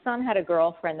son had a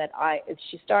girlfriend that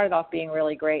she started off being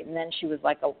really great, and then she was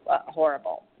like a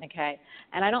horrible, okay?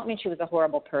 And I don't mean she was a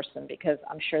horrible person because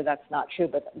I'm sure that's not true,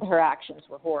 but her actions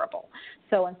were horrible.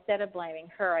 So instead of blaming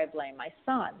her, I blame my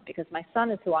son because my son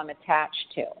is who I'm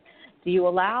attached to. Do you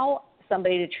allow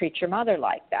somebody to treat your mother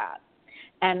like that?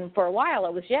 And for a while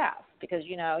it was yes, because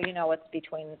you know what's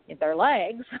between their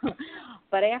legs.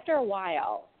 But after a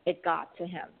while, it got to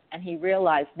him, and he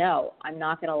realized, no, I'm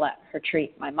not going to let her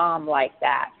treat my mom like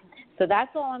that. So that's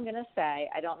all I'm going to say.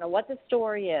 I don't know what the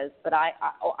story is, but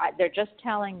they're just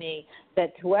telling me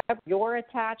that whoever you're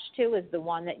attached to is the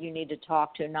one that you need to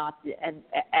talk to, and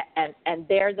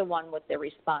they're the one with the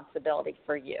responsibility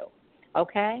for you.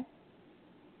 Okay?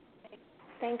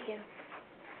 Thank you.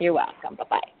 You're welcome.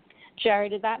 Bye-bye. Jerry,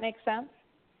 did that make sense?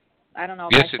 I don't know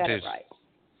if yes, I said it it right.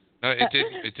 No, it did.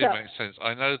 It did make sense.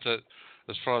 I know that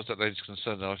as far as that lady's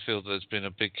concerned, I feel there's been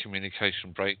a big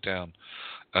communication breakdown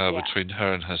between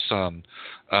her and her son.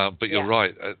 But you're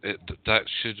right; that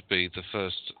should be the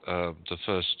first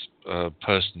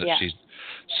person that she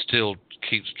still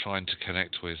keeps trying to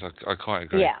connect with. I quite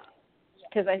agree.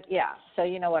 Yeah. So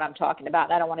you know what I'm talking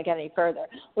about. I don't want to get any further.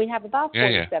 We have about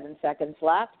 47 seconds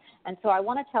left, and so I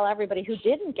want to tell everybody who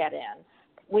didn't get in,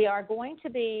 we have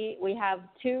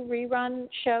 2 rerun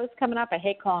shows coming up. I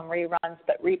hate calling them reruns,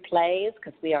 but replays,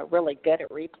 because we are really good at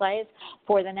replays,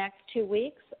 for the next 2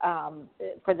 weeks,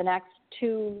 for the next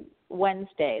 2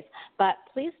 Wednesdays. But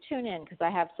please tune in, because I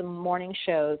have some morning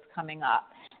shows coming up.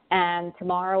 And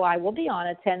tomorrow I will be on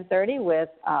at 10:30 with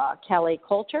Kelly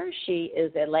Coulter. She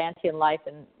is Atlantean life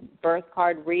and birth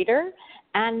card reader,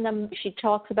 and she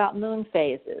talks about moon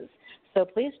phases. So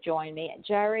please join me.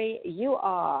 Jerry, you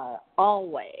are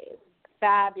always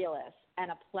fabulous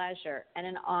and a pleasure and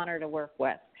an honor to work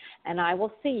with. And I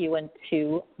will see you in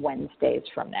 2 Wednesdays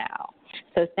from now.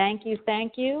 So thank you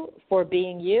for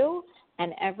being you.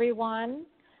 And everyone,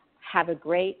 have a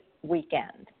great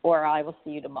weekend, or I will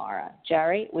see you tomorrow.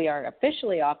 Jerry, we are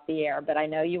officially off the air, but I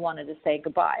know you wanted to say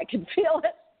goodbye. I can feel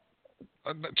it.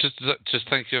 Just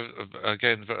thank you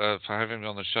again for having me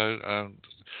on the show.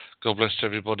 God bless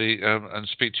everybody, and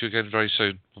speak to you again very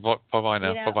soon. Bye-bye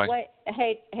now. Bye-bye. Wait,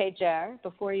 hey, Jer,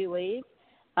 before you leave,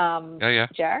 Yeah.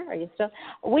 Jer, are you still?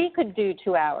 We could do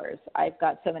 2 hours. I've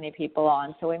got so many people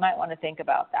on, so we might want to think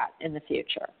about that in the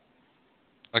future.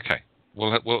 Okay. We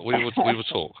will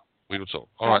talk. We will talk.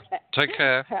 All right. Take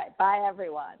care. All right. Bye,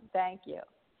 everyone. Thank you.